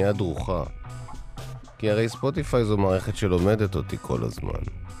 זו שמיעה דרוכה. כי הרי ספוטיפיי זו מערכת שלומדת אותי כל הזמן.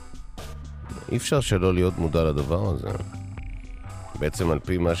 אי אפשר שלא להיות מודע לדבר הזה. בעצם על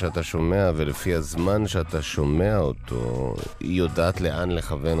פי מה שאתה שומע ולפי הזמן שאתה שומע אותו, היא יודעת לאן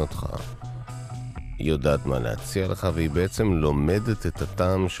לכוון אותך. היא יודעת מה להציע לך, והיא בעצם לומדת את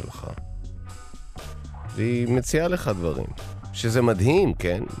הטעם שלך. והיא מציעה לך דברים. שזה מדהים,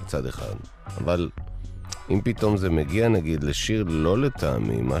 כן? מצד אחד. אבל אם פתאום זה מגיע, נגיד, לשיר לא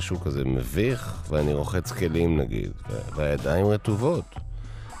לטעמי, משהו כזה מביך, ואני רוחץ כלים, נגיד, והידיים רטובות.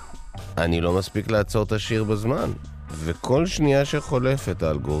 אני לא מספיק לעצור את השיר בזמן. וכל שנייה שחולפת,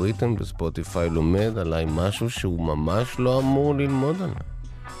 האלגוריתם בספוטיפיי לומד עליי משהו שהוא ממש לא אמור ללמוד עליי.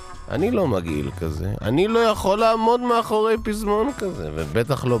 אני לא מגעיל כזה, אני לא יכול לעמוד מאחורי פזמון כזה,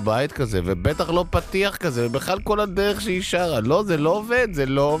 ובטח לא בית כזה, ובטח לא פתיח כזה, ובכלל כל הדרך שהיא שרה. לא, זה לא עובד, זה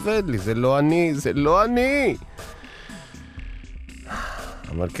לא עובד לי, זה לא אני, זה לא אני.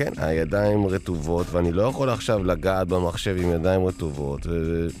 אבל כן, הידיים רטובות, ואני לא יכול עכשיו לגעת במחשב עם ידיים רטובות,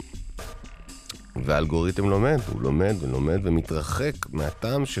 והאלגוריתם לומד, הוא לומד ולומד ומתרחק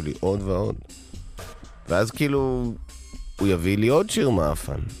מהטעם שלי עוד ועוד. ואז כאילו, הוא יביא לי עוד שיר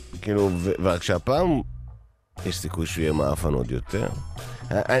מאפן. כאילו, ורק שהפעם יש סיכוי שהוא יהיה מאפן עוד יותר.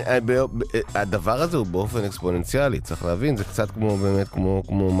 הדבר הזה הוא באופן אקספוננציאלי, צריך להבין, זה קצת כמו באמת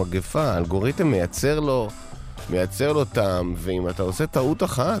כמו מגפה. האלגוריתם מייצר לו טעם, ואם אתה עושה טעות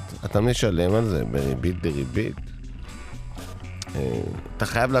אחת, אתה משלם על זה בריבית דריבית. אתה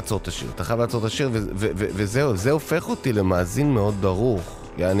חייב לעצור את השיר, וזהו, זה הופך אותי למאזין מאוד דרוך.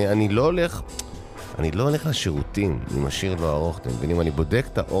 אני לא הולך לשירותים אם השיר לא ארוך, אתם מבינים? אני בודק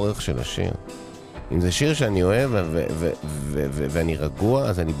את האורך של השיר. אם זה שיר שאני אוהב ואני רגוע,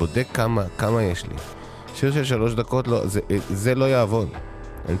 אז אני בודק כמה יש לי. שיר של 3 דקות, זה לא יעבוד.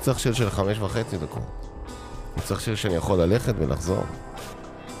 אני צריך שיר של 5.5 דקות. אני צריך שיר שאני יכול ללכת ולחזור.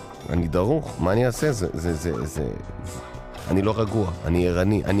 אני דרוך, מה אני אעשה? אני לא רגוע, אני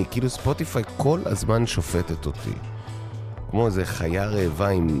ערני. אני כאילו ספוטיפיי כל הזמן שופטת אותי. כמו איזה חיה רעבה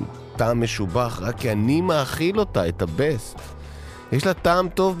עם טעם משובח, רק כי אני מאכיל אותה, את הבסט. יש לה טעם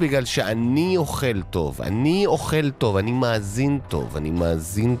טוב בגלל שאני אוכל טוב, אני מאזין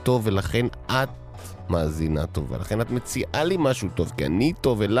טוב, ולכן את מאזינה טוב, ולכן את מציעה לי משהו טוב, כי אני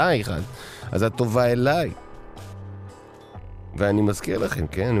טוב אלייך, אז את טובה אליי. ואני מזכיר לכם,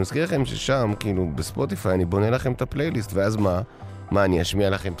 כן? אני מזכיר לכם ששם, כאילו, בספוטיפיי, אני בונה לכם את הפלייליסט, ואז מה? מה, אני אשמיע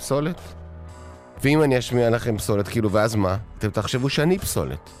לכם פסולת? ואם אני אשמיע לכם פסולת, כאילו, ואז מה? אתם תחשבו שאני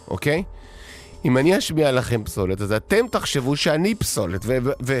פסולת, אוקיי? אם אני אשמיע לכם פסולת, אז אתם תחשבו שאני פסולת,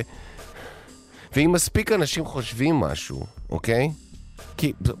 ואם מספיק אנשים חושבים משהו, אוקיי?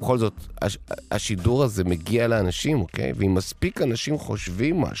 כי בכל זאת, השידור הזה מגיע לאנשים, אוקיי? ואם מספיק אנשים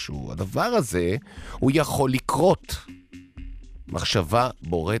חושבים משהו, הדבר הזה, הוא יכול לקרות. מחשבה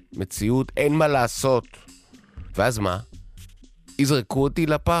בוראת מציאות, אין מה לעשות. ואז מה? יזרקו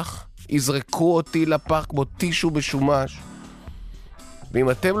אותי לפח כמו טישו בשומש. ואם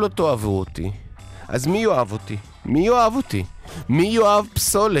אתם לא תאהבו אותי, אז מי יאהב אותי? מי יאהב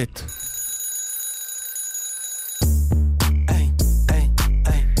פסולת?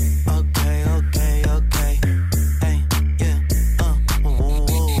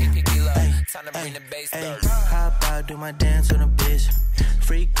 Do my dance on a bitch.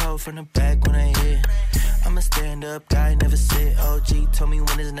 Free code from the back when I hit. I'm a stand up guy, never sit. OG told me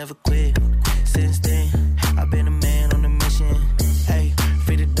winners never quit. Since then, I've been a man on a mission. Hey,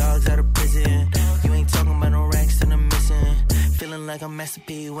 free the dogs out of prison. You ain't talking about no racks and I'm missing. Feeling like I'm Master P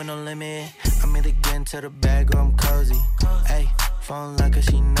with no limit. I'm either getting to the bag or I'm cozy. Hey, phone like her,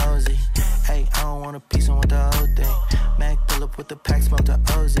 she nosy. Hey, I don't want a piece on with the whole thing. Mac pull up with the pack, smoke the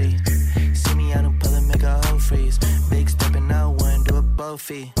OZ. See me out in public, make a whole freeze. Big stepping out, one, do a both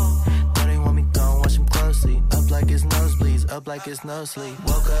feet. Know they want me gone, watch them closely. Up like it's nosebleeds, up like it's no sleep.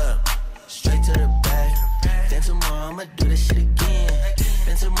 Woke up, straight to the bag. Then tomorrow I'ma do this shit again.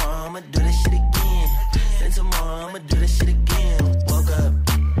 Then tomorrow I'ma do this shit again. Then tomorrow I'ma do this shit again. Woke up,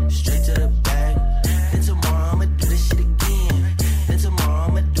 straight to the bag. Then tomorrow I'ma do this shit again. Then tomorrow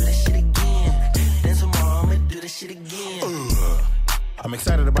I'ma do this shit again. Then tomorrow I'ma do this shit again. I'm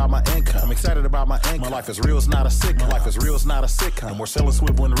excited about my income. My life is real, it's not a sitcom. I'm more selling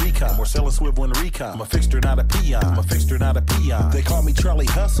swivel and recon. I'm a fixture, not a peon. They call me Charlie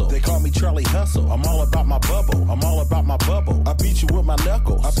Hustle. I'm all about my bubble. I beat you with my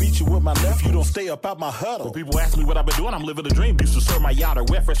knuckles. If you don't stay up out my huddle. When people ask me what I've been doing, I'm living a dream. Used to serve my yacht or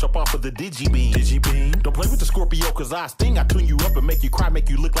wet fresh up off of the Digibeam. Don't play with the Scorpio cause I sting. I tune you up and make you cry, make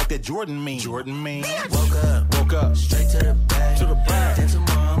you look like that Jordan meme. Woke up, straight to the bag. Then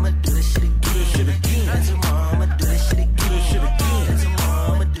tomorrow I'ma do this shit again. Then tomorrow I'ma do this shit again. Then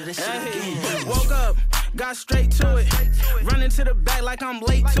tomorrow I'ma do this shit again. Woke up, got straight to it. Running to the back like I'm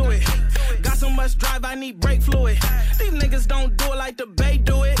late to it. Got so much drive, I need brake fluid. These niggas don't do it like the Bay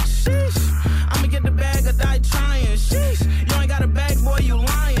do it. Sheesh, I'ma get the bag or die trying. Sheesh, you ain't got a bag, boy, you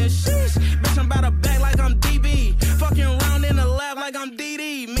lying. Sheesh, bitch, I'm about to bag like I'm DB. Fucking around in the lab like I'm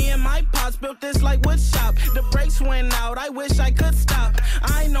DD. Me and my pops built this like wood shop. The brakes went out, I wish I could stop.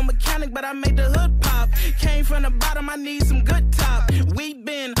 I ain't no mechanic, but I made the hood pop. Came from the bottom, I need some good top. We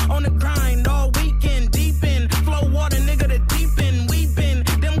been on the grind all weekend, deep in. Flow water, nigga, the deep end. We been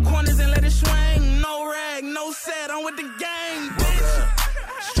them corners and let it swing. No rag, no set, I'm with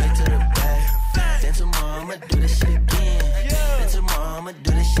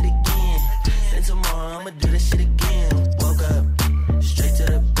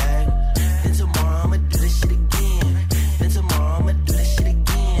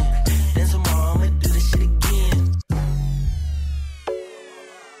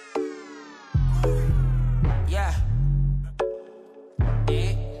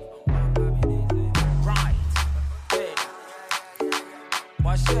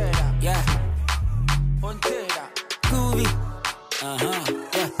yeah. Groovy,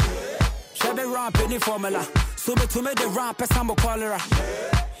 yeah. Shabby ramp in the formula. So me to me the ramp, some cholera.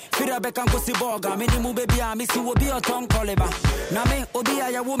 Fira bekan kosi boga, me ni mu baby a me si obi o ton koleba. Na me obi a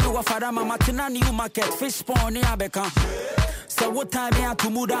ya wo me wa fara mama tina new market fish pond ni abekan. So what time me a to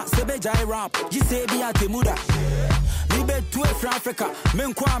muda, se be jai ramp, ji se bi a te muda. Me be to Africa, me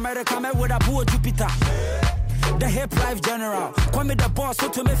nko America me would a bo Jupiter. The hip life general, call me the boss, so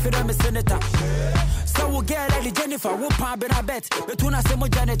to me fira me senator. So we get ready Jennifer, we pa be na bet, betuna se mo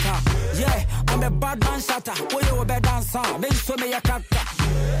janitor. Yeah, I'm a bad man shatter, we you be dancer, me so me ya kaka.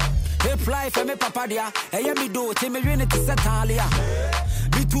 Hip life me papa dia, e me do ti me win it setalia.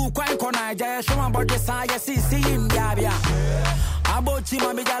 Me too quite kona ja show about the science see him bia. Abochi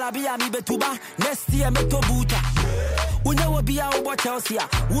mami jalabia mi betuba, next year me to buta. Unya wo bia wo Chelsea,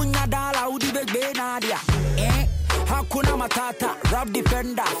 unya dala udi be nadia. Hakuna matata, rap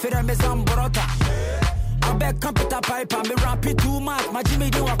defender, fira me zamborota. Abe computer pipe, me rap it too much, my Jimmy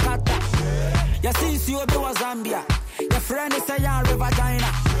do wakata. Ya since you be wa Zambia, your friend is a young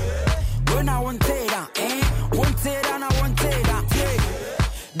vagina. When I want that, want that and I want that, yeah.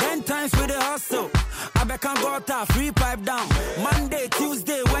 Then times with the hustle, I can go to free pipe down. Monday,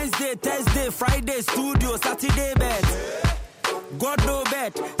 Tuesday, Wednesday, Thursday, Friday, studio, Saturday bed. God no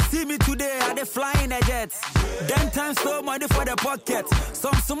bet. See me today, I dey flying a jets. Then times no money for the pocket.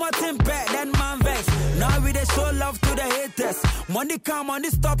 Some smart in bed, then man vex. Now we dey show love to the haters. Money come, money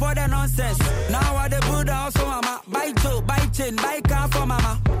stop all the nonsense. Now I dey build a house for mama. Buy toe, buy chain, buy car for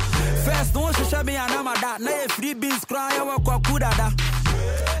mama. First, no one should show me an amada. Now if free beans cry, I walk up kudada.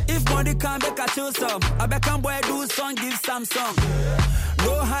 If money can't make a chill some, I bet can boy do song, give some song.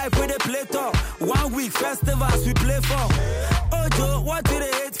 No hype with the play talk. 1 week festivals we play for. Oh Joe, what do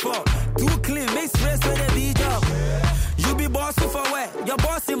they hate for? Too clean, mix race with the beat up. You be boss for where? Your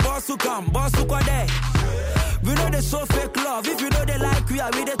boss in boss who come, boss who go there. We know they show fake love. If you know they like we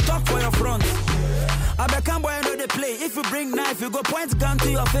are, we they talk for your front. I bet can boy know they play. If you bring knife, you go point gun to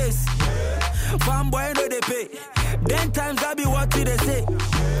your face. Fanboy know they pay. Then times I be what they say.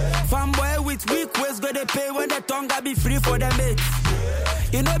 Fanboy with weak ways go they pay when the tongue I be free for them mates.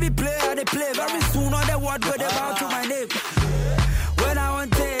 You know be play or they play. Very soon all the word go they bow to my name. When I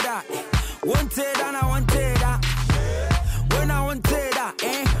want that, want it and I want that. When I want that,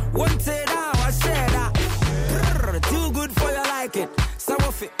 want it I say that. Brr, too good for you like it. So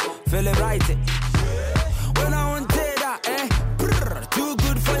feel it right it. When I want that, brr, too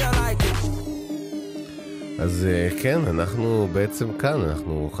good for you like it. אז כן, אנחנו בעצם כאן,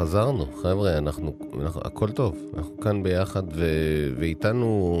 אנחנו חזרנו, חבר'ה, הכל טוב, אנחנו כאן ביחד,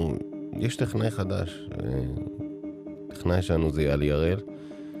 ואיתנו יש טכנאי חדש, טכנאי שלנו זה יאלי הראל,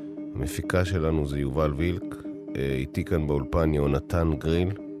 המפיקה שלנו זה יובל וילק, איתי כאן באולפן יונתן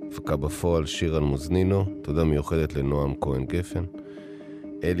גריל, הפקה בפועל שירן מוזנינו, תודה מיוחדת לנועם כהן גפן.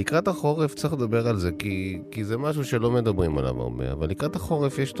 לקראת החורף צריך לדבר על זה, כי זה משהו שלא מדברים עליו הרבה, אבל לקראת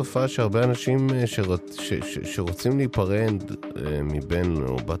החורף יש תופעה שהרבה אנשים שרוצים להיפרד מבן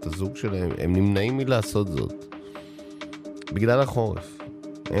או בת הזוג שלהם, הם נמנעים מלעשות זאת. בגלל החורף.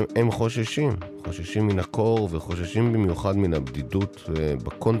 הם חוששים מן הקור וחוששים במיוחד מן הבדידות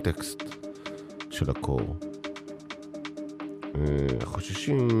בקונטקסט של הקור.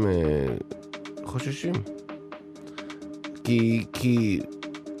 חוששים. כי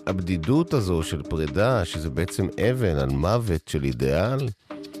הבדידות הזו של פרידה, שזה בעצם אבל על מוות של אידיאל,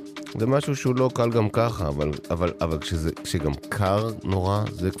 זה משהו שהוא לא קל גם ככה, אבל כשגם קר נורא,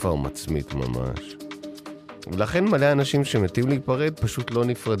 זה כבר מצמית ממש. ולכן מלא אנשים שמתים להיפרד פשוט לא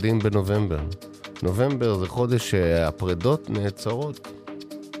נפרדים בנובמבר. נובמבר זה חודש שהפרידות נעצרות.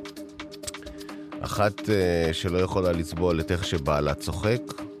 אחת שלא יכולה לסבול את איך שבעלה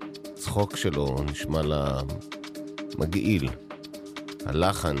צחוק שלו נשמע לה מגעיל.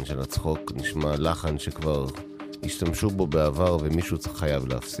 הלחן של הצחוק נשמע לחן שכבר השתמשו בו בעבר ומישהו חייב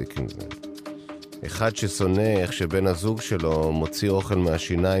להפסיק עם זה. אחד ששונא איך שבן הזוג שלו מוציא אוכל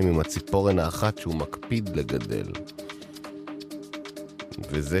מהשיניים עם הציפורן האחת שהוא מקפיד לגדל.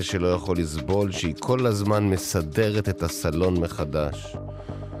 וזה שלא יכול לסבול שהיא כל הזמן מסדרת את הסלון מחדש.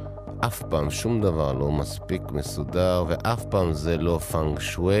 אף פעם שום דבר לא מספיק מסודר, ואף פעם זה לא פנג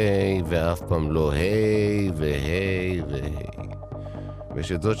שווי, ואף פעם לא היי והי והי.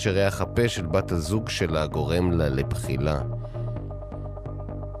 ושאת זאת שריח הפה של בת הזוג שלה גורם לה לבחילה.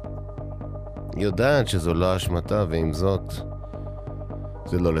 היא יודעת שזו לא אשמתה, ועם זאת,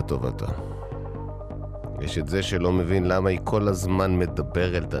 זה לא לטובתה. יש את זה שלא מבין למה היא כל הזמן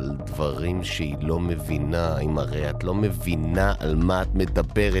מדברת על דברים שהיא לא מבינה. אם הרי את לא מבינה על מה את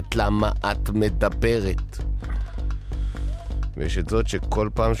מדברת, למה את מדברת? ויש את זאת שכל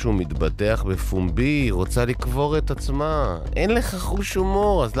פעם שהוא מתבטח בפומבי, היא רוצה לקבור את עצמה. אין לך חוש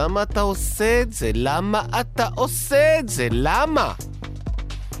הומור, אז למה אתה עושה את זה? למה אתה עושה את זה? למה?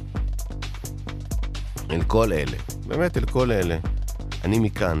 אל כל אלה, באמת אל כל אלה. אני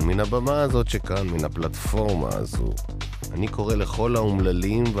מכאן, מן הבמה הזאת שכאן, מן הפלטפורמה הזו. אני קורא לכל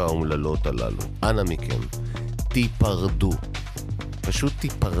האומללים והאומללות הללו. אנא מכם, תיפרדו. פשוט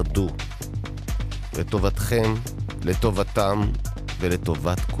תיפרדו. לטובתכם, לטובתם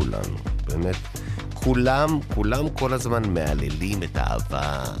ולטובת כולנו. באמת, כולם כל הזמן מעללים את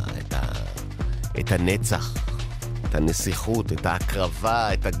האהבה, את הנצח, את הנסיכות, את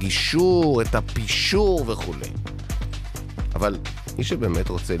ההקרבה, את הגישור, את הפישור וכו'. אבל מי שבאמת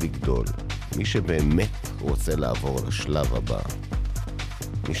רוצה לגדול, מי שבאמת רוצה לעבור לשלב הבא,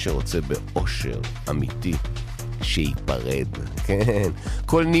 מי שרוצה באושר אמיתי, שיפרד, כן,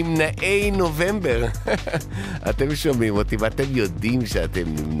 כל נמנעי נובמבר. אתם שומעים אותי ואתם יודעים שאתם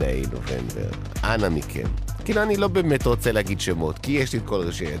נמנעי נובמבר. אנא מכם. כאילו אני לא באמת רוצה להגיד שמות, כי יש לי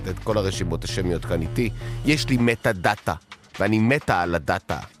את כל הרשימות השמיות כאן איתי. יש לי מטה דאטה, ואני מטה על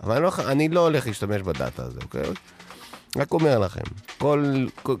הדאטה, אבל אני לא הולך להשתמש בדאטה הזה, אוקיי? רק אומר לכם,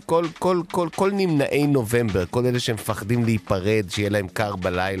 כל נמנעי נובמבר, כל אלה שמפחדים להיפרד, שיהיה להם קר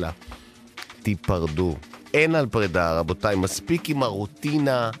בלילה, תיפרדו. אין על פרידה, רבותיי, מספיק עם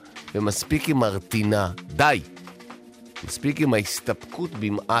הרוטינה ומספיק עם הרטינה. די! מספיק עם ההסתפקות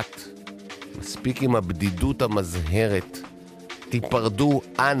במעט. מספיק עם הבדידות המזהרת. תיפרדו,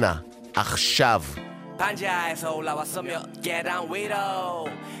 אנא, עכשיו. 반지하에서 올라왔으며 계단 위로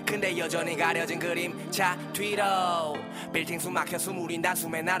근데 여전히 가려진 그림자 뒤로 빌딩 숨 막혀 숨 우린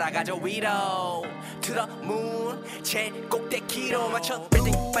단숨에 날아가죠 위로 To the moon 제일 꼭대기로 맞춰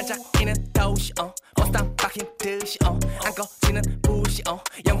빌딩 반짝이는 도시 버스탄 박힌 듯이 안 꺼지는 불씨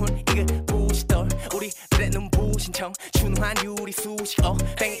영혼 이글 부시돌 우리들의 눈부신 청 준환 유리 수식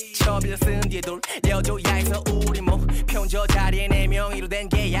뱅이 쳐빌려 쓴 뒤에 돌려줘야 해서 우리 목표 저 자리에 4명이로 된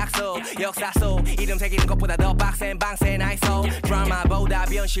계약서 역사 속 이름 새기는 것보다 더 빡센 방세 나이소 드라마보다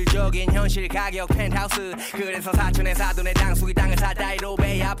현실적인 현실 가격 펜트하우스 그래서 사촌의 사돈의 장수기 땅을 사다이로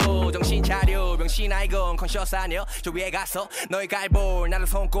배 아프 정신 차려 병신아 이건 컨셔스 아니여 저 위에 가서 너희 갈볼 나를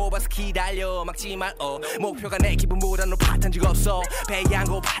손꼽아서 기다려 막지 말 목표가 내 기분보다 높았던 적 없어 배에 안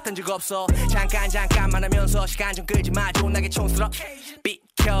고팠던 적 없어 잠깐만 하면서 시간 좀 끌지 마 존나게 촌스러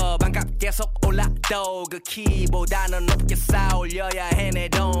비켜 반갑게 속 올라도 그 키보다는 높게 쌓아올려야 해 내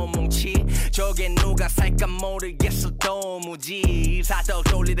돈 뭉치 저게 누가 살까 모르겠어 도무지 사떡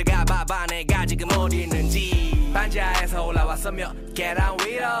돌리다가 봐봐 내가 지금 어디 있는지 반지하에서 올라왔으며 계단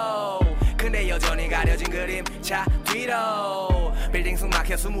위로 근데 여전히 가려진 그림자 뒤로 빌딩 숨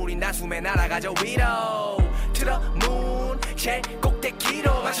막혀 숨 우린 단숨에 날아가죠 위로 To the moon 제일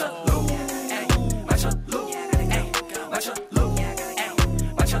꼭대기로 맞춰 룩 맞춰 룩 맞춰 룩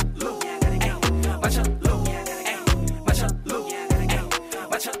맞춰 룩 맞춰 룩 맞춰 룩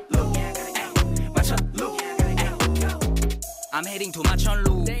맞춰 룩 맞춰 룩 I'm heading to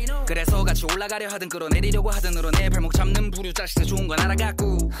마천루 그래서 같이 올라가려 하든 끌어내리려고 하든 으로 내 발목 잡는 부류 자식들 좋은 건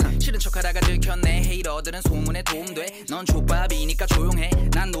알아갖고 싫은 척하다가 들켰네 헤이러들은 소문에 도움돼 넌 족밥이니까 조용해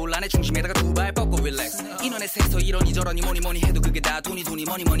난 논란의 중심에다가 두 발 뻗고 릴렉스 인터넷에서 이러니 저러니 뭐니 해도 그게 다 돈이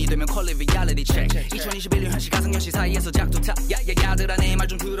머니 되면 컬리 리얼리티 체크 2021년 현실 가상현실 사이에서 작두타 야야야들아 내 말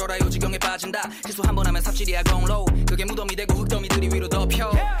좀 들어라 요지경에 빠진다 실수 한 번 하면 삽질이야 공로 그게 무덤이 되고 흙더미들이 위로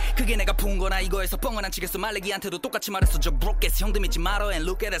덮여 그게 내가 푼 거나 이거에서 뻥은 안 치겠어 말레기한테도 똑같이 말했어 저 브로켓 형들 믿지 말어 and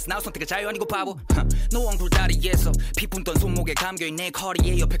look at us now 선택의 자유 아니고 바보 노왕 돌다리에서 피품던 손목에 감겨있는 내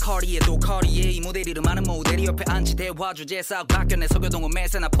커리에 옆에 커리에 또 커리에 이 모델 이름 아는 모델이 옆에 앉지 대화 주제 싹 바뀌었네 서교동은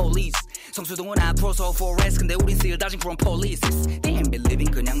메세나 폴리스 성수동은 앞으로서 포레스트 근데 우린 still dodging from police They ain't been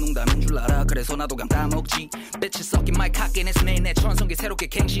living 그냥 농담인 줄 알아 그래서 나도 감 따먹지 배치 섞인 마이크 깎이네서 매일 내 천성계 새롭게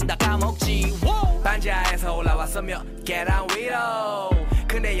갱신 다 까먹지 반지하에서 올라왔으며 계단 위로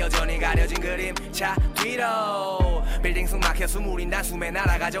근데 여전히 가려진 그림자 뒤로 빌딩 숨 막혀 숨 우린 단숨에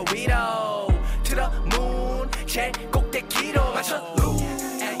날아가죠 위로 To the moon 제일 꼭대기로 맞춰 룩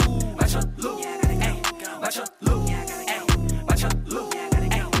맞춰 룩 맞춰 룩 맞춰 룩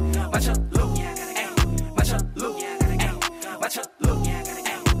맞춰 룩 맞춰 룩 맞춰 룩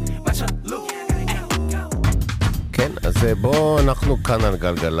맞춰 룩 כן, אז בואו אנחנו כאן על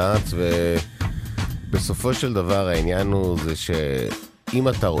גלגלת ובסופו של דבר העניין הוא זה שאם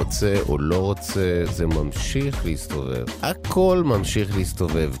אתה רוצה או לא רוצה זה ממשיך להסתובב, הכל ממשיך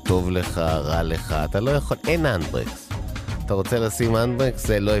להסתובב, טוב לך, רע לך, אתה לא יכול, אין הנדברקס. אתה רוצה לשים הנדברקס,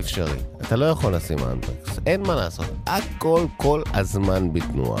 זה לא אפשרי, אתה לא יכול לשים הנדברקס, אין מה לעשות, הכל כל הזמן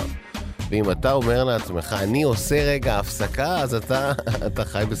בתנועה. ואם אתה אומר לעצמך, אני עושה רגע הפסקה, אז אתה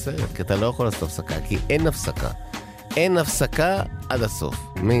חי בסרט, כי אתה לא יכול לעשות הפסקה, כי אין הפסקה. אין הפסקה עד הסוף.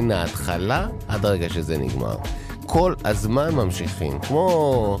 מן ההתחלה עד הרגע שזה נגמר. כל הזמן ממשיכים.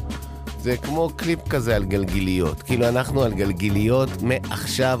 זה כמו קליפ כזה על גלגיליות. כאילו אנחנו על גלגיליות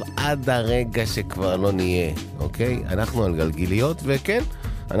מעכשיו עד הרגע שכבר לא נהיה. אוקיי? אנחנו על גלגיליות, וכן,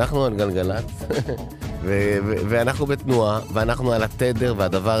 אנחנו על גלגלת. ואנחנו בתנועה, ואנחנו על התדר,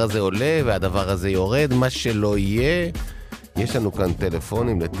 והדבר הזה עולה, והדבר הזה יורד. מה שלא יהיה, יש לנו כאן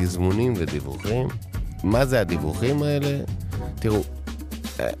טלפונים לתזמונים ודיווחים. מה זה הדיווחים האלה? תראו,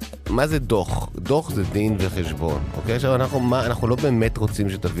 מה זה דוח? דוח זה דין וחשבון, אוקיי? עכשיו אנחנו לא באמת רוצים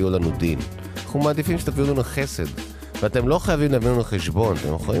שתביאו לנו דין. אנחנו מעדיפים שתביאו לנו חסד. ואתם לא חייבים להביא לנו חשבון,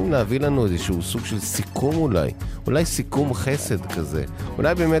 אתם יכולים להביא לנו איזשהו סוג של סיכום אולי סיכום חסד כזה.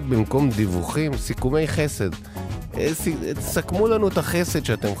 אולי באמת במקום דיווחים, סיכומי חסד. תסכמו לנו את החסד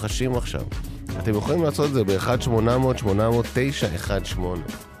שאתם חשים עכשיו. אתם יכולים לעשות את זה ב-1-800-800-918.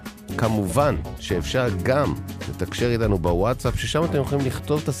 כמובן שאפשר גם לתקשר איתנו בוואטסאפ, ששם אתם יכולים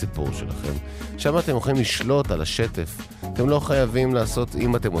לכתוב את הסיפור שלכם. שם אתם יכולים לשלוט על השטף. אתם לא חייבים לעשות,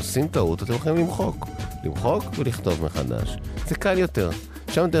 אם אתם עושים טעות, אתם יכולים למחוק ולכתוב מחדש. זה קל יותר.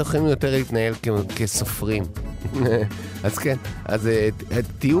 שם אתם יכולים יותר להתנהל כסופרים. אז כן, אז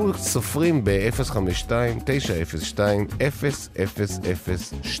תהיו סופרים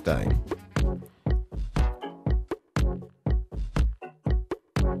ב-052-902-0002.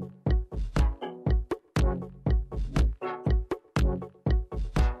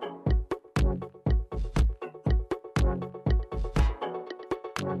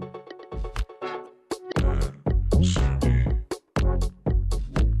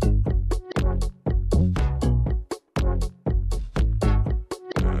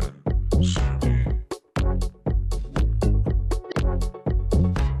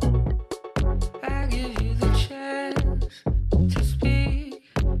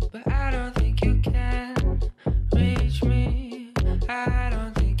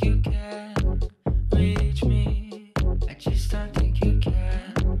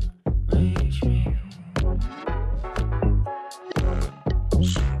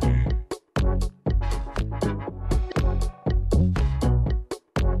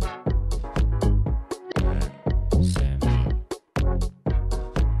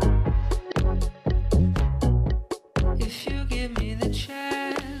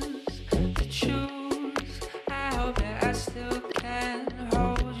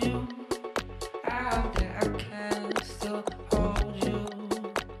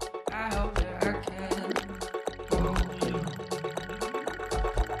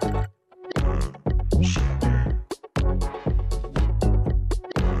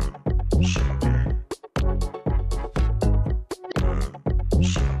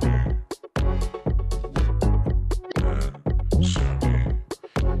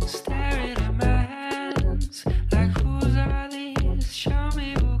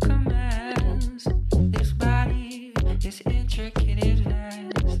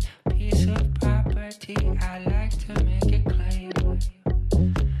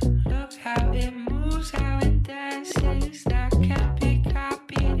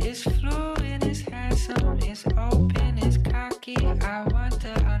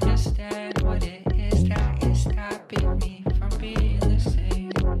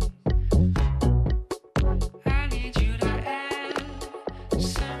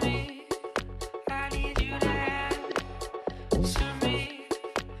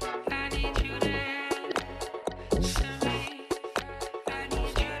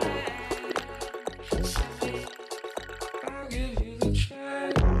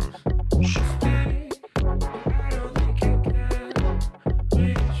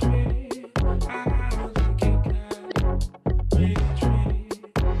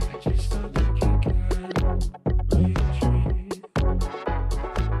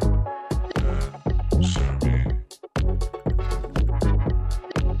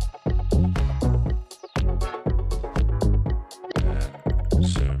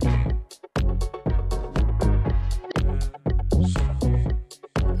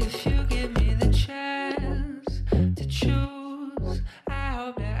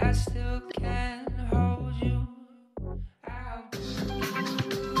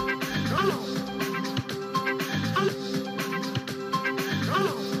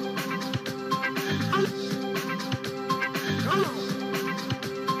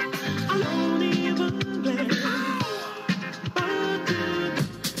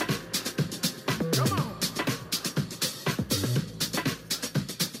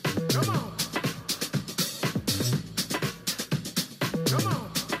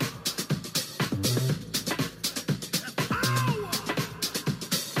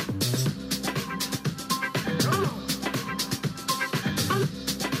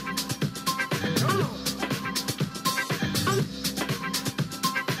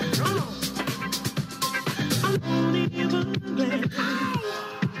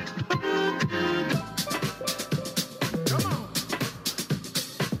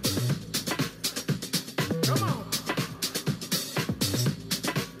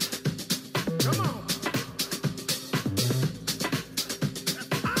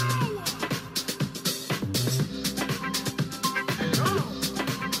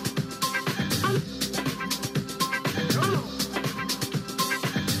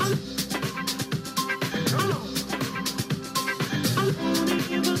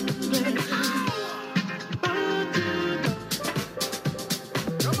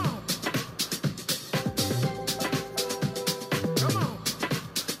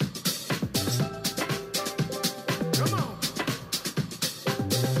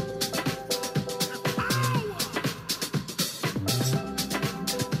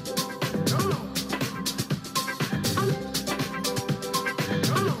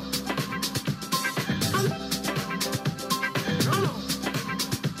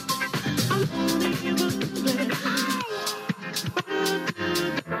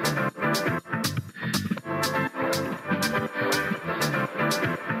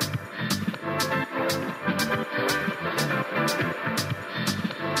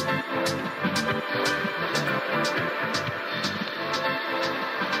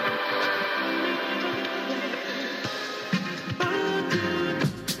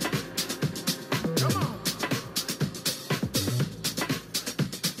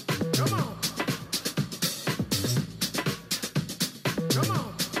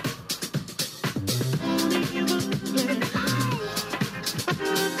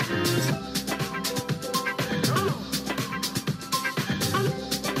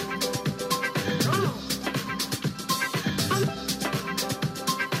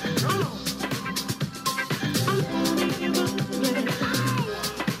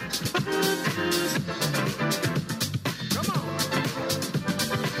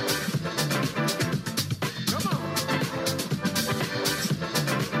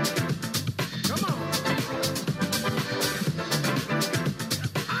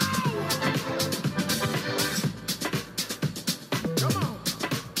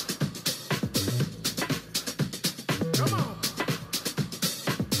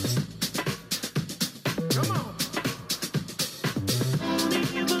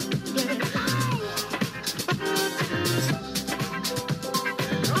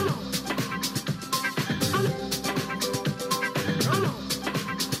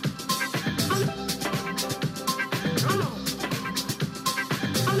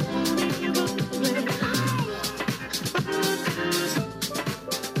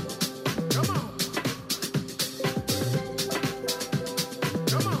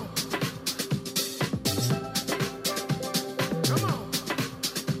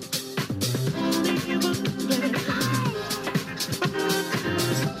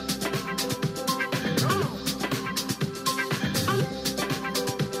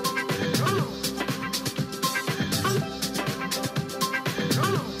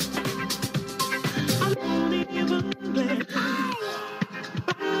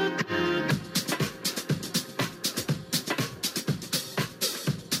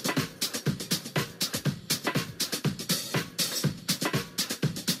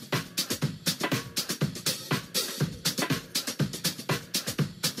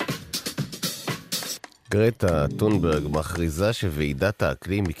 גרטה טונברג מכריזה שוועידת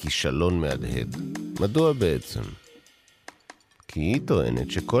האקלים היא כישלון מהדהד. מדוע בעצם? כי היא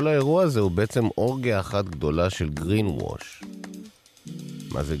טוענת שכל האירוע הזה הוא בעצם אורגיה אחת גדולה של גרין ווש.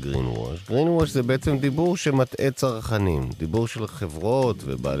 מה זה גרין ווש? גרין ווש זה בעצם דיבור שמטעה צרכנים, דיבור של חברות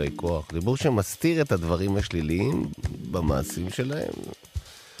ובעלי כוח, דיבור שמסתיר את הדברים השליליים במעשים שלהם,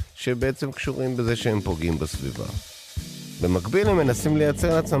 שבעצם קשורים בזה שהם פוגעים בסביבה. במקביל הם מנסים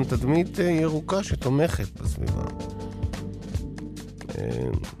לייצר לעצמם תדמית ירוקה שתומכת בסביבה.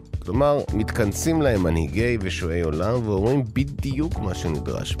 כלומר, מתכנסים להם מנהיגי ושועי עולם ואומרים בדיוק מה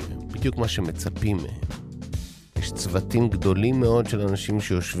שנדרש מהם, בדיוק מה שמצפים מהם. יש צוותים גדולים מאוד של אנשים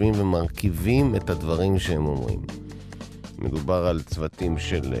שיושבים ומרכיבים את הדברים שהם אומרים. מדובר על צוותים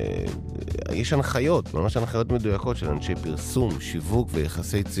של... יש הנחיות, ממש הנחיות מדויקות של אנשי פרסום, שיווק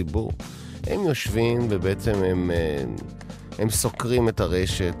ויחסי ציבור. הם יושבים ובעצם הם סוקרים את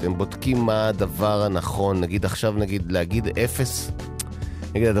הרשת, הם בודקים מה הדבר הנכון. נגיד עכשיו, להגיד אפס...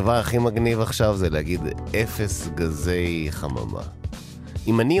 נגיד, הדבר הכי מגניב עכשיו זה להגיד 0 גזי חממה.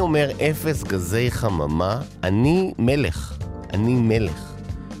 אם אני אומר 0 גזי חממה, אני מלך. אני מלך.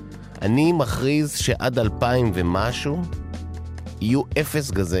 אני מכריז שעד 2000 ומשהו יהיו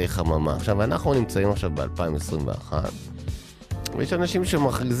 0 גזי חממה. עכשיו, אנחנו נמצאים עכשיו ב-2021, ויש אנשים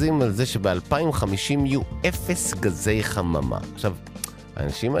שמכריזים על זה שב-2050 יהיו 0 גזי חממה. עכשיו,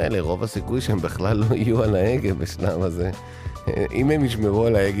 האנשים האלה, רוב הסיכוי שהם בכלל לא יהיו על ההגה בשלב הזה. אם הם ישמרו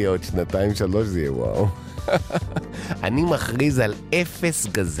על ההגה עוד 2-3 זה יהיה וואו. אני מכריז על 0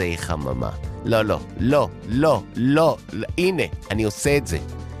 גזי חממה. לא, לא, לא, לא, לא, לא. הנה, אני עושה את זה.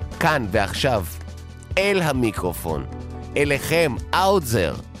 כאן ועכשיו, אל המיקרופון. אליכם, out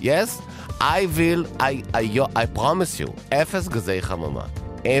there. Yes? I promise you. 0 גזי חממה.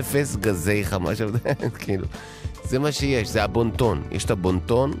 0 גזי חממה. כאילו, זה מה שיש, זה הבונטון. יש את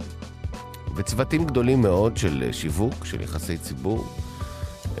הבונטון, וצוותים גדולים מאוד של שיווק, של יחסי ציבור,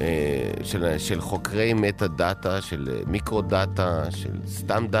 של חוקרי מטה דאטה, של מיקרו דאטה, של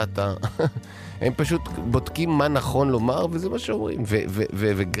סתם דאטה. הם פשוט בודקים מה נכון לומר, וזה מה שאומרים.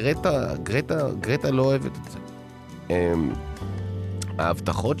 וגרטה לא אוהבת את זה.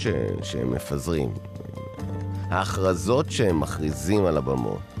 ההבטחות שהם מפזרים, ההכרזות שהם מכריזים על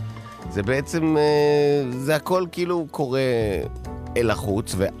הבמות, זה בעצם, זה הכל כאילו קורה אל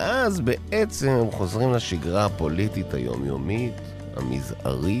החוץ, ואז בעצם הם חוזרים לשגרה הפוליטית היומיומית,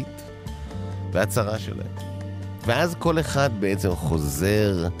 המזערית, והצרה שלהם. ואז כל אחד בעצם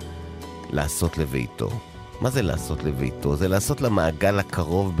חוזר לעשות לביתו. מה זה לעשות לביתו? זה לעשות למעגל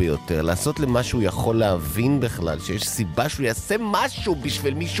הקרוב ביותר, לעשות למה שהוא יכול להבין בכלל, שיש סיבה שהוא יעשה משהו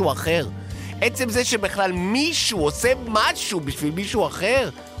בשביל מישהו אחר. עצם זה שבכלל מישהו עושה משהו בשביל מישהו אחר,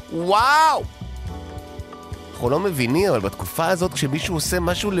 וואו! אנחנו לא מבינים, אבל בתקופה הזאת כשמישהו עושה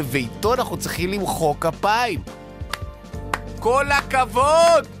משהו לביתו, אנחנו צריכים למחוא כפיים. כל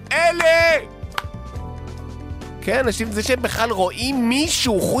הכבוד! אלה! כן, אנשים זה שהם בכלל רואים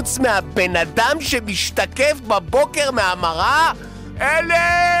מישהו חוץ מהבן אדם שמשתקף בבוקר מהמראה,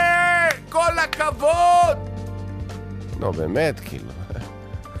 אלה! כל הכבוד! לא, באמת, כאילו.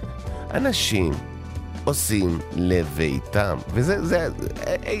 אנשים עושים לביתם, וזה,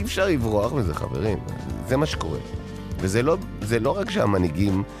 אי אפשר לברוח מזה, חברים. זה מה שקורה. וזה לא רק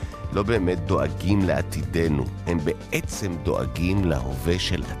שהמנהיגים לא באמת דואגים לעתידנו, הם בעצם דואגים להווה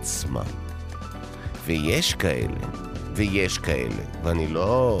של עצמם. ויש כאלה, ואני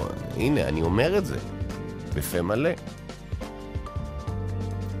לא... הנה, אני אומר את זה, בפה מלא.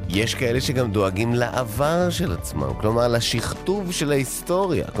 יש כאלה שגם דואגים לעבר של עצמם, כלומר לשכתוב של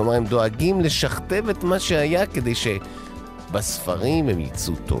ההיסטוריה, כלומר הם דואגים לשכתב את מה שהיה כדי שבספרים הם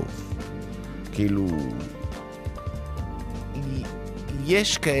יצאו טוב. כאילו...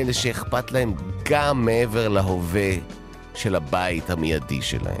 יש כאלה שאכפת להם גם מעבר להווה של הבית המיידי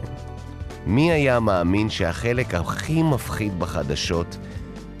שלהם. מי היה מאמין שהחלק הכי מפחיד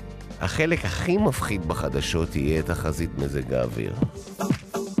בחדשות, יהיה תחזית מזג האוויר?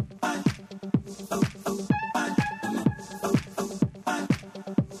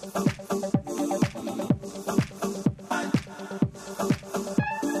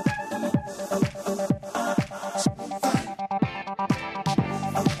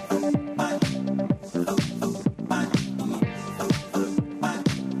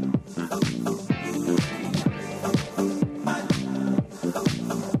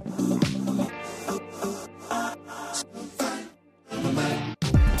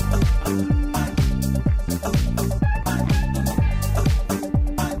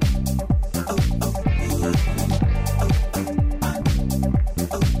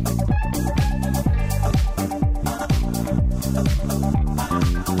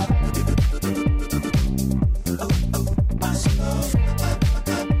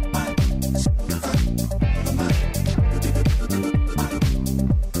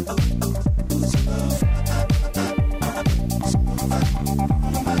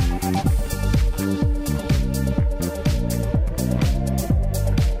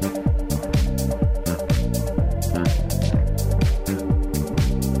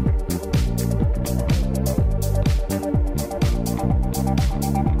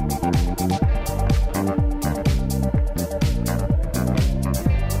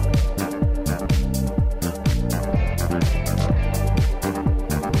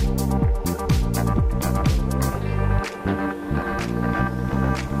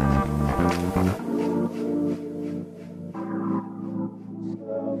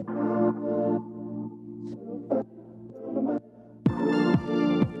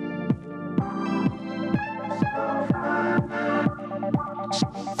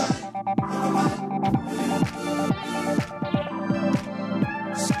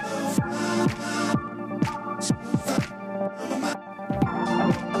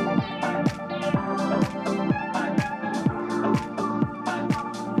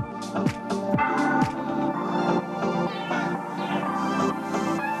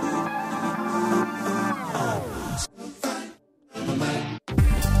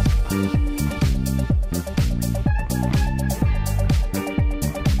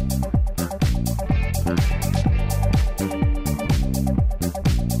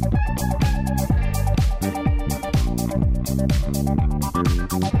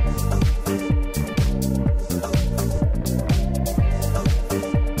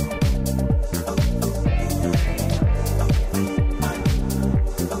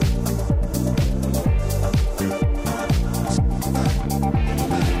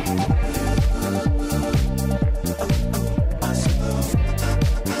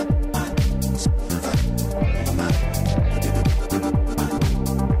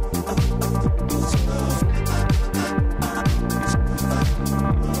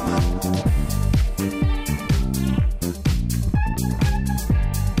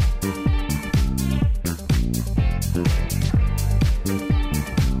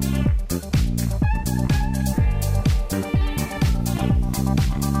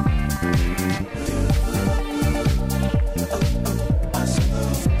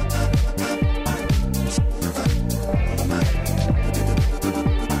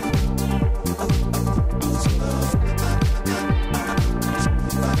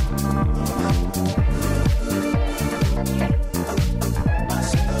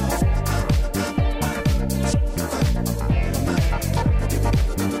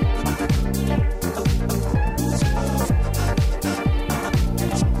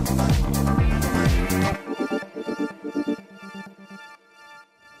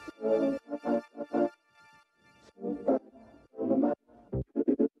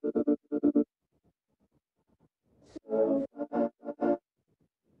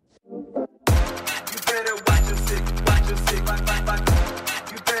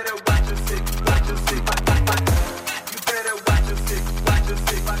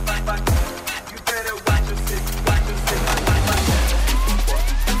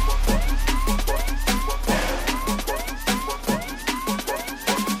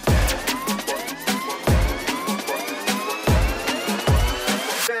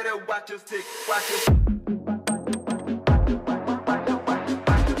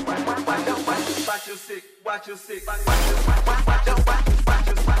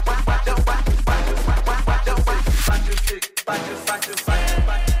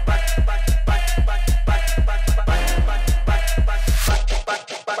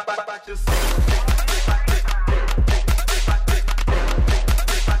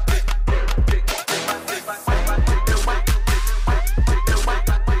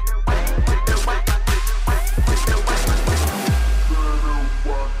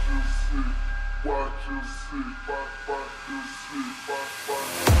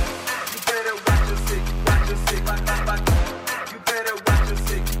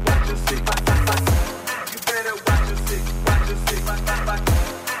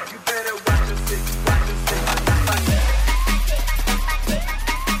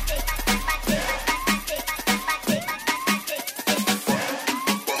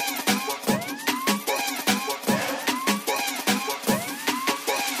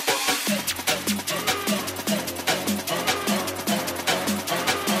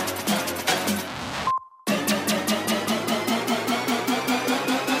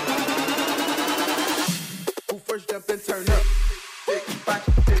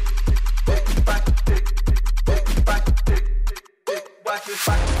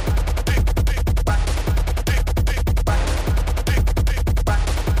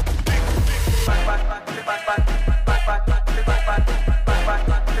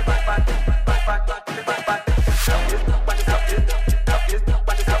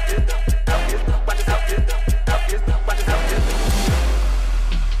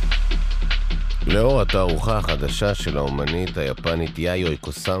 לאור התערוכה החדשה של האומנית היפנית יאיו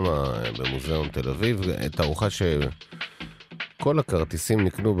קוסאמה במוזיאון תל אביב, תערוכה שכל הכרטיסים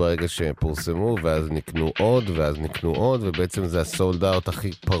נקנו ברגע שפורסמו, ואז נקנו עוד, ואז נקנו עוד, ובעצם זה הסולד אאוט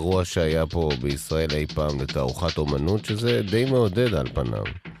הכי פרוע שהיה פה בישראל אי פעם לתערוכת אומנות, שזה די מעודד על פניו,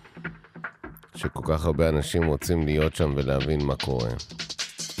 שכל כך הרבה אנשים רוצים להיות שם ולהבין מה קורה.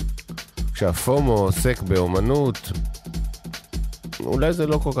 כשהפומו עוסק באומנות, אולי זה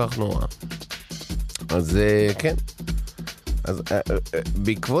לא כל כך נורא. אז כן. אז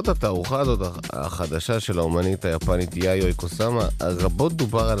בעקבות התערוכה הזאת החדשה של האומנית היפנית יאיו קוסאמה, רבות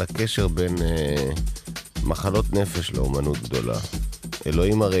דובר על הקשר בין מחלות נפש לאומנות גדולה.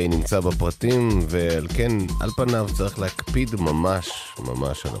 אלוהים הרי נמצא בפרטים, ועל כן, על פניו צריך להקפיד ממש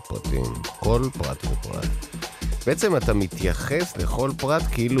על הפרטים. כל פרט ופרט. בעצם אתה מתייחס לכל פרט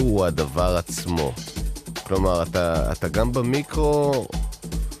כאילו הוא הדבר עצמו. כלומר, אתה גם במיקרו,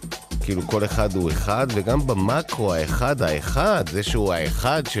 כאילו כל אחד הוא אחד, וגם במקרו האחד, זה שהוא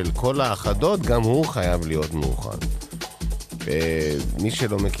האחד של כל האחדות, גם הוא חייב להיות מאוחד. מי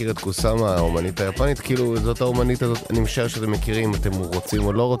שלא מכיר את קוסאמה, האומנית היפנית, כאילו זאת האומנית הזאת, אני משער שאתם מכירים, אתם רוצים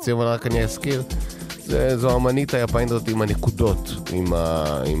או לא רוצים, אבל רק אני אזכיר, זו האומנית היפנית הזאת עם הנקודות,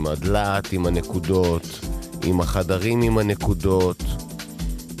 עם הדלת, עם הנקודות, עם החדרים עם הנקודות,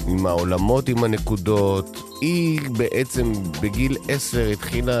 עם העולמות עם הנקודות. היא בעצם בגיל 10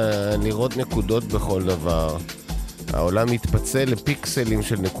 התחילה לראות נקודות בכל דבר. העולם מתפצל לפיקסלים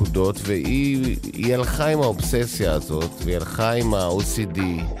של נקודות, והיא הלכה עם האובססיה הזאת, והיא הלכה עם ה-OCD,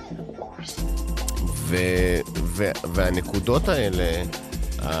 והנקודות האלה,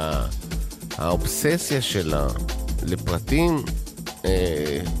 האובססיה שלה לפרטים,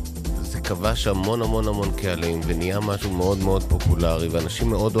 זה כבש המון קהלים, ונהיה משהו מאוד מאוד פופולרי, ואנשים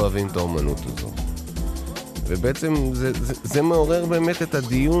מאוד אוהבים את האומנות הזו. ובעצם זה מעורר באמת את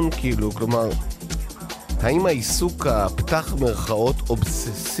הדיון, כאילו, כלומר, האם העיסוק הפתח מרכאות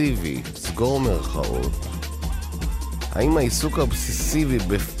אובססיבי, סגור מרכאות, האם העיסוק האובססיבי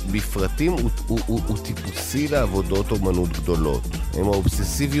בפרטים הוא טיפוסי לעבודות אומנות גדולות? האם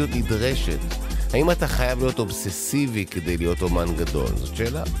האובססיביות נדרשת? האם אתה חייב להיות אובססיבי כדי להיות אומן גדול? זאת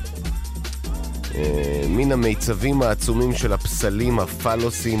שאלה. מן המיצבים העצומים של הפסלים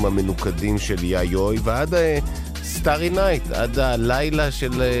הפלוסיים המנוקדים של יאיוי, ועד סטארי נייט, עד הלילה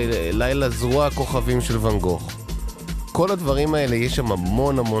של לילה זרוע הכוכבים של ון גוך. כל הדברים האלה יש שם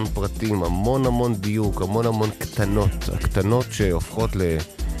המון פרטים, המון דיוק, המון קטנות, הקטנות שהופכות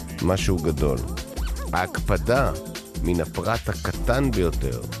למשהו גדול. ההקפדה מן הפרט הקטן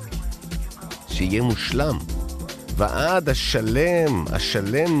ביותר, שיהיה מושלם, ועד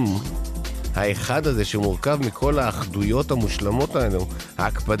השלם האחד הזה שמורכב מכל האחדויות המושלמות האלו,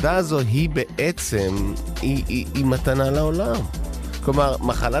 ההקפדה הזו היא בעצם, היא מתנה לעולם. כלומר,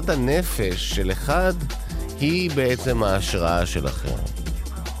 מחלת הנפש של אחד היא בעצם ההשראה של אחר.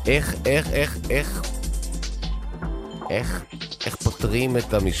 איך פותרים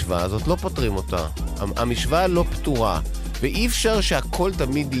את המשוואה הזאת? לא פותרים אותה. המשוואה לא פתורה, ואי אפשר שהכל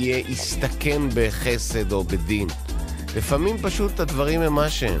תמיד יהיה יסתכם בחסד או בדין. לפעמים פשוט הדברים הם מה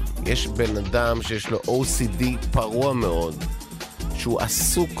שהם. יש בן אדם שיש לו OCD פרוע מאוד, שהוא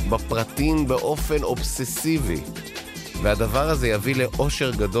עסוק בפרטים באופן אובססיבי, והדבר הזה יביא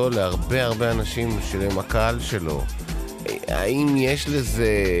לאושר גדול להרבה אנשים שהם הקהל שלו. האם יש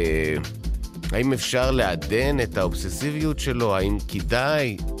לזה... האם אפשר לעדן את האובססיביות שלו? האם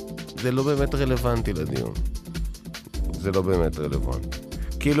כדאי? זה לא באמת רלוונטי לדיון. זה לא באמת רלוונטי.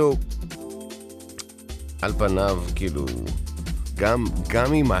 כאילו, על פניו, כאילו,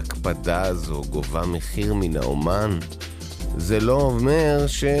 גם אם ההקפדה הזו גובה מחיר מן האומן, זה לא אומר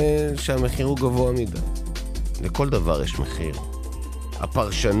שהמחיר הוא גבוה מדי. לכל דבר יש מחיר.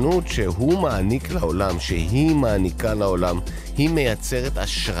 הפרשנות שהוא מעניק לעולם, שהיא מעניקה לעולם, היא מייצרת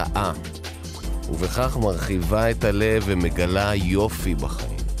השראה, ובכך מרחיבה את הלב ומגלה יופי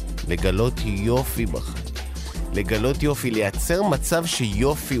בחיים. לגלות יופי בחיים. לגלות יופי, לייצר מצב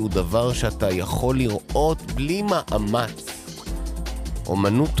שיופי הוא דבר שאתה יכול לראות בלי מאמץ.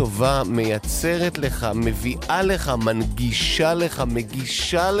 אומנות טובה מייצרת לך, מביאה לך, מנגישה לך,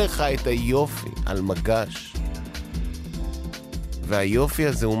 מגישה לך את היופי על מגש. והיופי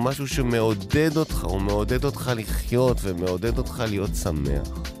הזה הוא משהו שמעודד אותך, הוא מעודד אותך לחיות ומעודד אותך להיות שמח.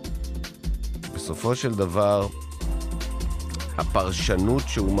 בסופו של דבר, הפרשנות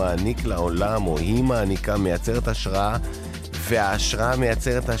שהוא מעניק לעולם, או היא מעניקה, מייצרת השראה, וההשראה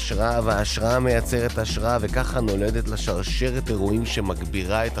מייצרת השראה, וההשראה מייצרת השראה, וככה נולדת לשרשרת אירועים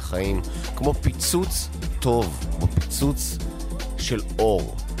שמגבירה את החיים, כמו פיצוץ טוב, או פיצוץ של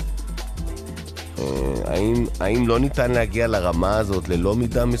אור. האם לא ניתן להגיע לרמה הזאת ללא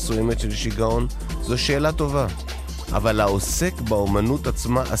מידה מסוימת של שיגעון? זו שאלה טובה. אבל העוסק באומנות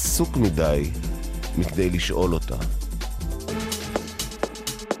עצמה עסוק מדי מכדי לשאול אותה.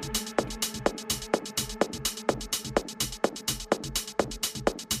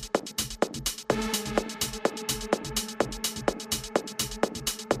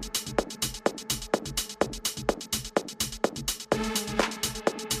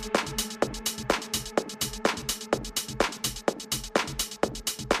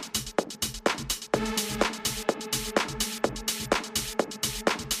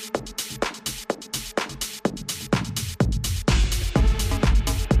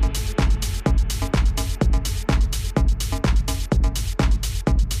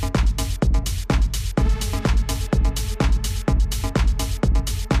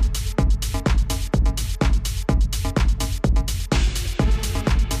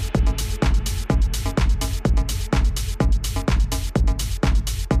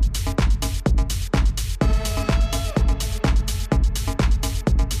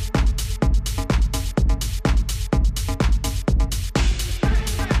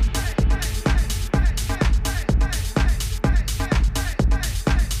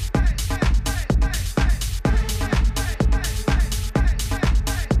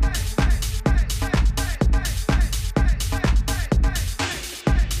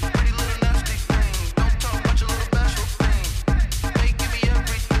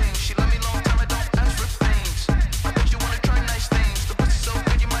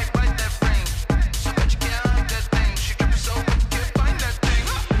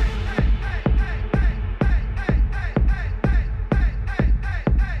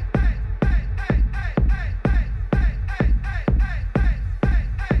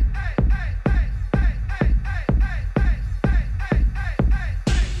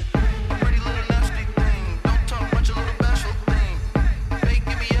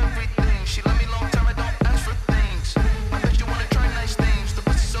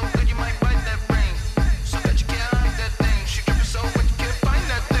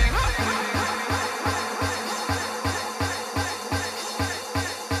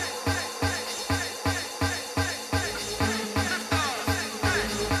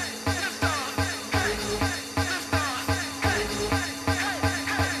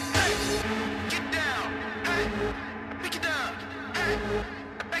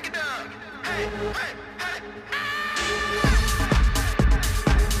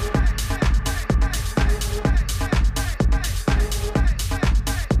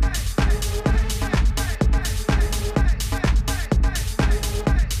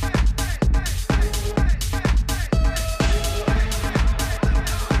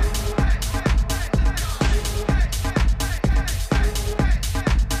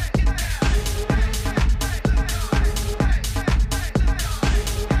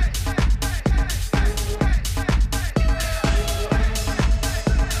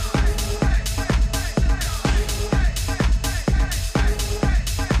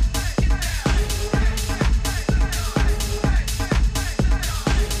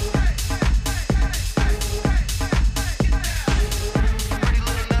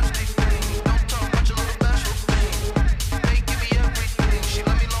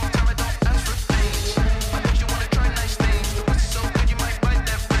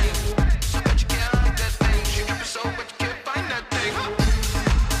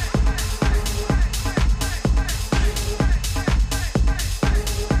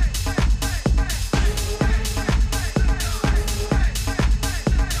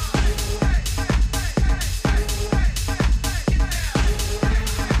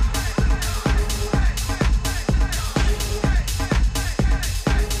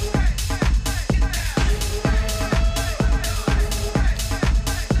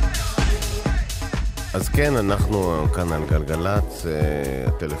 אז כן, אנחנו כאן על גלגלת,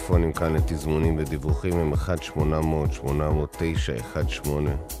 הטלפונים כאן לתזמונים ודיווחים הם 1-800-809-18.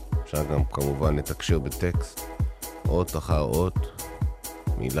 אפשר גם כמובן לתקשר בטקסט, אות אחר אות,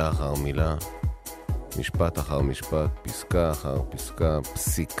 מילה אחר מילה, משפט אחר משפט, פסקה אחר פסקה,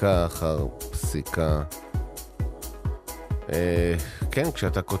 פסיקה אחר פסיקה. כן,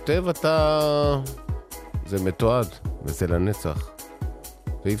 כשאתה כותב זה מתועד, וזה לנצח.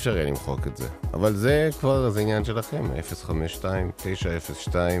 ואי אפשר יהיה למחוק את זה. אבל זה כבר, זה עניין שלכם.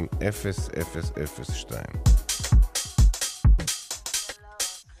 052-902-0002.